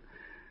outside.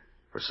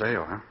 For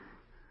sale, huh?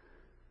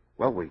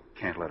 Well, we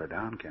can't let her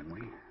down, can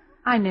we?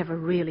 I never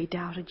really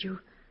doubted you.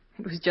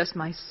 It was just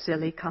my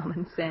silly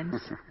common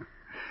sense.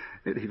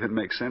 It even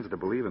makes sense to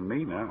believe in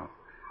me now.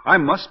 I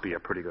must be a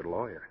pretty good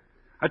lawyer.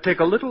 I'd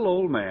take a little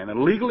old man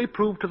and legally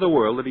prove to the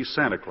world that he's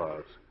Santa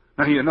Claus.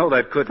 Now, you know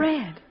that couldn't...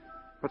 Fred.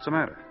 What's the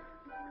matter?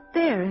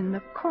 There in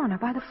the corner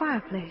by the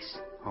fireplace.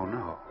 Oh,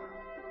 no.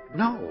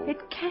 No.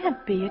 It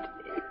can't be. It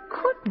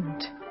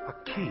couldn't. A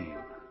cane.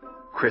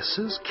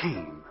 Chris's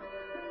cane.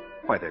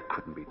 Why, there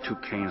couldn't be 2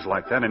 canes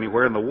like that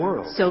anywhere in the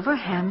world. Silver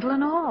handle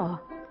and all.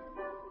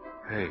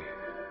 Hey,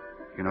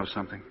 you know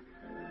something?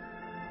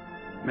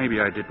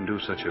 Maybe I didn't do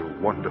such a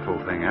wonderful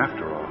thing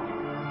after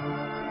all.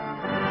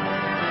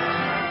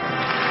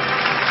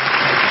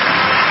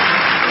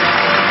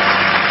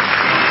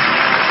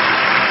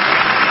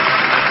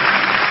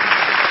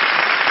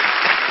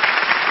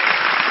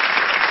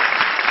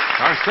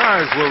 Our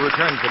stars will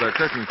return for their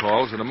curtain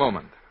calls in a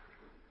moment.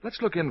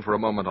 Let's look in for a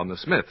moment on the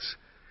Smiths.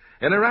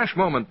 In a rash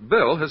moment,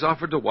 Bill has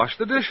offered to wash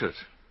the dishes.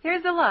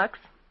 Here's the Lux.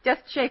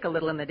 Just shake a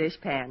little in the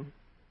dishpan.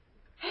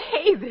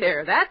 Hey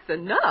there, that's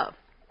enough.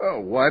 Oh,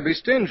 why be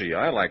stingy?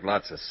 I like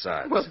lots of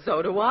suds. Well,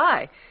 so do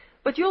I.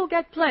 But you'll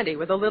get plenty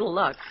with a little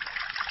Lux.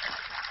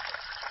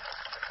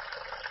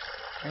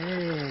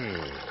 Hey.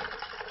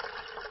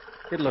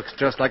 It looks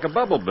just like a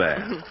bubble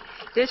bath.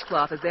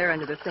 Dishcloth is there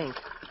under the sink.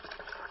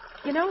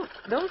 You know,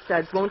 those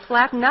suds won't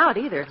flatten out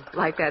either,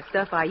 like that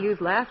stuff I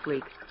used last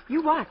week.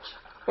 You watch.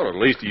 Well, at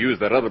least you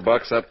used that other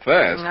box up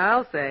fast.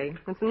 I'll say.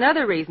 That's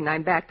another reason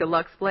I'm back to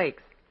Lux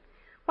Flakes.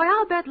 Why,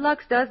 I'll bet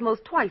Lux does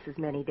most twice as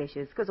many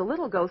dishes, because a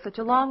little goes such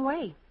a long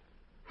way.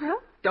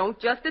 Well, don't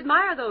just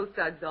admire those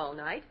suds all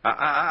night.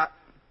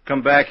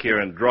 Come back here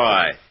and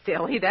dry.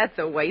 Silly, that's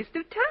a waste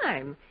of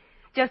time.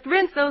 Just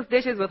rinse those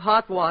dishes with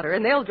hot water,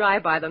 and they'll dry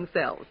by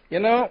themselves. You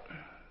know,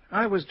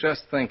 I was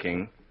just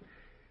thinking,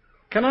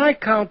 can I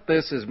count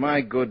this as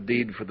my good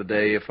deed for the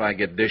day if I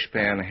get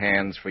dishpan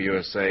hands for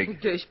your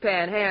sake?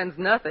 Dishpan hands,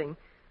 nothing.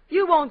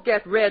 You won't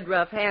get red,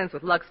 rough hands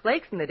with Lux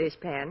Flakes in the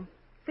dishpan.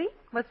 See?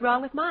 What's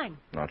wrong with mine?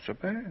 Not so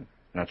bad.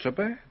 Not so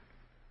bad.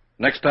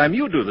 Next time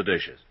you do the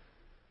dishes.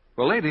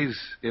 Well, ladies,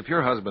 if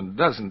your husband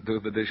doesn't do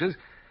the dishes,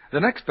 the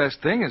next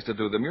best thing is to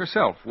do them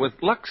yourself with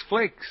Lux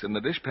Flakes in the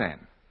dishpan.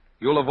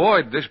 You'll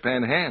avoid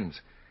dishpan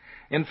hands.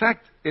 In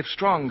fact, if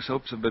strong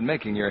soaps have been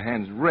making your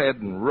hands red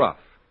and rough,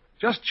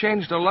 just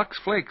change to Lux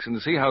Flakes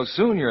and see how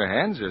soon your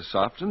hands are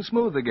soft and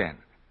smooth again.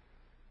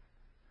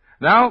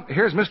 Now,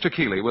 here's Mr.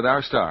 Keeley with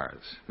our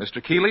stars.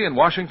 Mr. Keeley in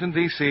Washington,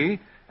 D.C.,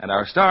 and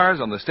our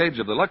stars on the stage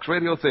of the Lux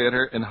Radio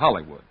Theater in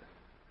Hollywood.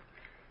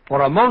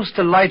 For a most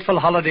delightful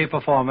holiday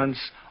performance,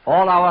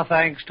 all our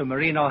thanks to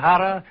Maureen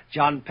O'Hara,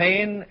 John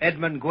Payne,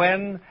 Edmund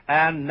Gwen,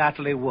 and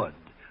Natalie Wood,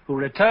 who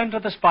return to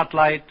the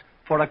spotlight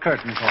for a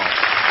curtain call.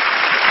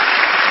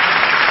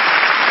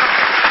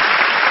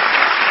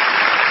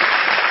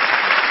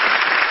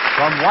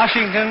 From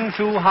Washington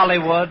to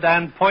Hollywood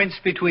and points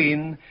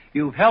between,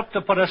 you've helped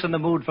to put us in the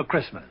mood for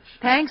Christmas.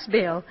 Thanks,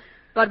 Bill.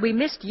 But we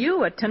missed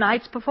you at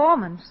tonight's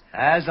performance.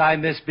 As I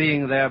miss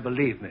being there,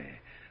 believe me.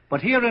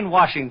 But here in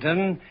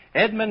Washington,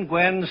 Edmund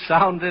Gwenn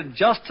sounded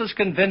just as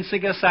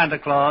convincing as Santa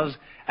Claus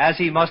as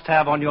he must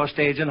have on your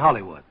stage in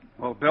Hollywood.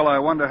 Well, Bill, I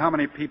wonder how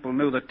many people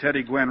knew that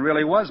Teddy Gwen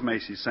really was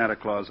Macy's Santa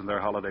Claus in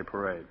their holiday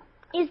parade.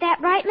 Is that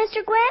right,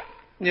 Mr. Gwen?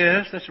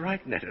 Yes, that's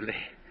right, Natalie.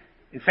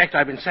 In fact,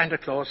 I've been Santa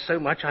Claus so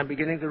much I'm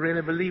beginning to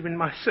really believe in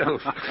myself.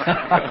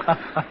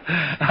 I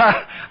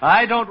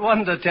don't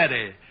wonder,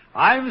 Teddy.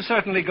 I'm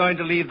certainly going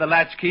to leave the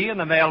latchkey in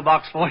the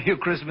mailbox for you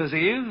Christmas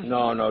Eve.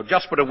 No,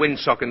 just put a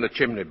windsock in the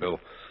chimney, Bill.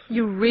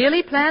 You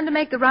really plan to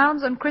make the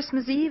rounds on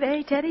Christmas Eve,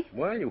 eh, Teddy?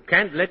 Well, you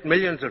can't let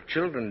millions of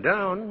children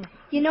down.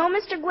 You know,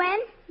 Mr. Gwen,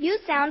 you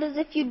sound as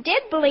if you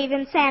did believe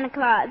in Santa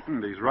Claus.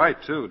 He's right,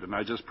 too. Didn't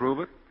I just prove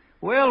it?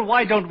 Well,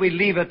 why don't we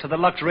leave it to the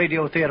Lux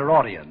Radio Theater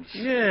audience?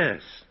 Yes.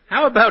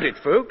 How about it,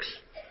 folks?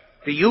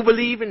 Do you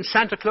believe in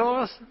Santa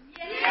Claus?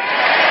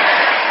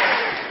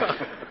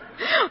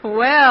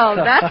 Well,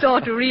 that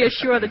ought to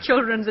reassure the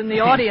children in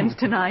the audience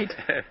tonight.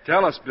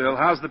 Tell us, Bill,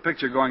 how's the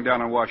picture going down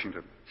in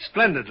Washington?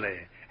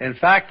 Splendidly. In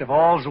fact, if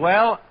all's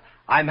well,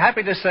 I'm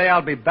happy to say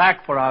I'll be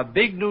back for our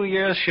big New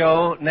Year's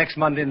show next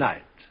Monday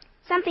night.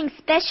 Something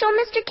special,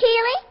 Mr.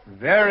 Keeley?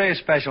 Very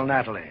special,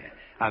 Natalie.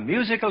 A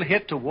musical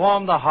hit to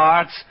warm the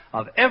hearts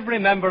of every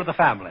member of the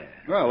family.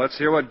 Well, let's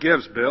hear what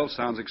gives, Bill.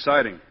 Sounds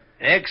exciting.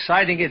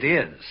 Exciting it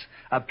is.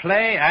 A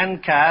play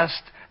and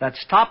cast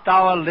that's topped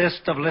our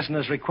list of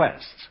listeners'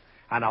 requests.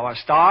 And our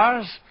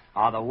stars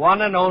are the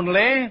one and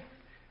only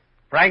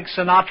Frank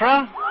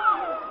Sinatra,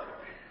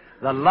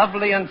 the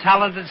lovely and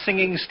talented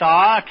singing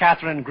star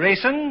Katherine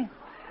Grayson,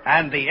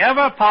 and the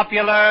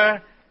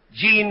ever-popular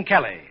Gene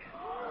Kelly.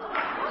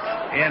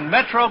 In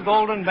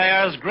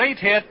Metro-Goldwyn-Mayer's great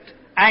hit,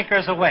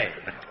 Anchors Aweigh.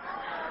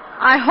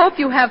 I hope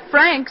you have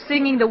Frank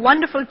singing the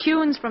wonderful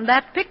tunes from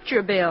that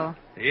picture, Bill.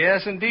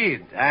 Yes,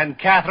 indeed. And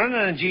Katherine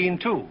and Gene,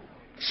 too.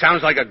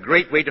 Sounds like a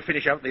great way to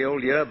finish out the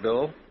old year,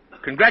 Bill.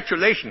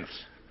 Congratulations.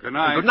 Good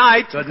night. Good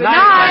night. Good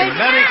night, and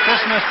Merry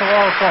Christmas to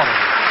all four of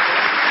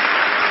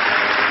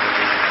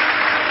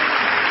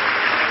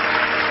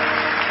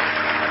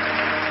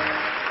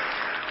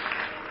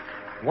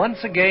you.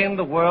 Once again,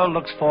 the world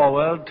looks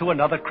forward to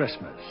another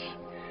Christmas.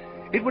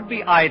 It would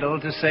be idle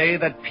to say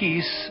that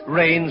peace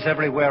reigns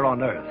everywhere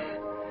on earth,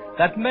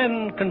 that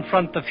men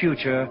confront the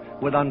future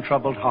with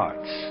untroubled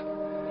hearts.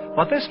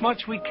 But this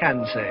much we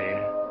can say,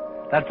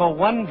 that for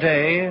one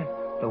day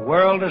the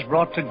world is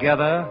brought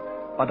together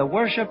by the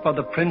worship of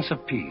the Prince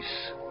of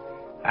Peace.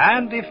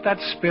 And if that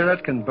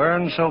spirit can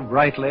burn so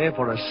brightly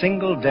for a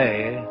single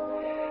day,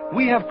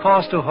 we have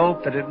cause to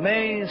hope that it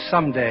may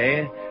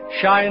someday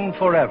shine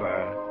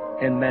forever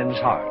in men's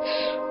hearts.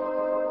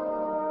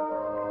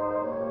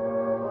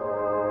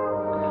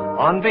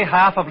 On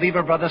behalf of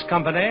Lever Brothers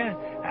Company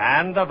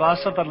and of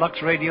us at the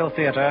Lux Radio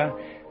Theater,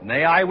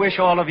 may I wish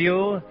all of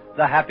you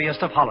the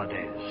happiest of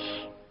holidays.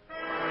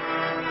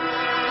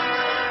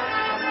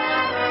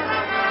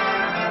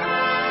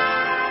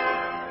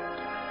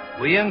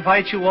 We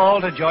invite you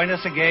all to join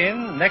us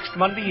again next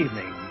Monday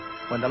evening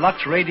when the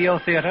Lux Radio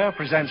Theater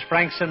presents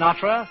Frank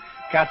Sinatra,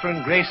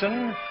 Katherine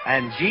Grayson,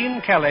 and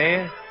Gene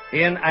Kelly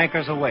in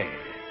Anchors Aweigh.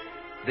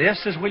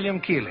 This is William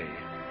Keeley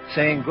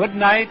saying good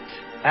night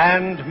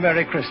and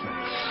Merry Christmas.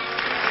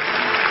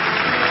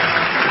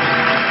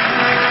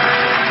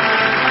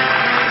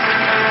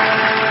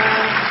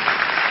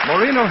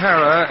 Maureen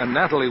O'Hara and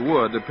Natalie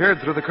Wood appeared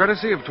through the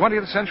courtesy of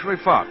 20th Century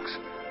Fox,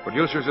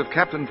 producers of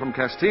Captain from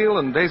Castile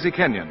and Daisy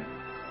Kenyon.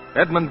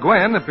 Edmund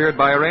Gwenn appeared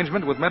by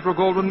arrangement with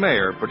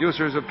Metro-Goldwyn-Mayer,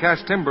 producers of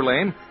Cass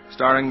Timberlane,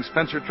 starring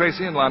Spencer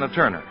Tracy and Lana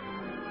Turner.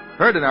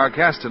 Heard in our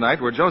cast tonight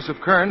were Joseph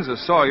Kearns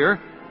as Sawyer,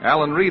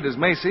 Alan Reed as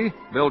Macy,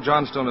 Bill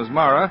Johnstone as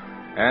Mara,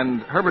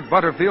 and Herbert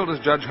Butterfield as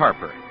Judge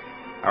Harper.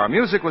 Our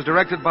music was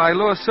directed by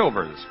Louis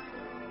Silvers.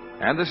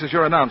 And this is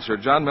your announcer,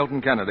 John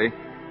Milton Kennedy,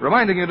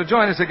 reminding you to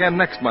join us again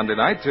next Monday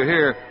night to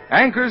hear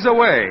Anchors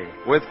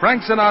Aweigh with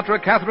Frank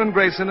Sinatra, Katherine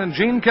Grayson, and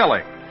Gene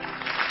Kelly.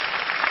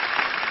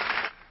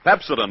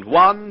 Pepsodent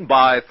won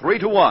by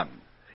 3-1.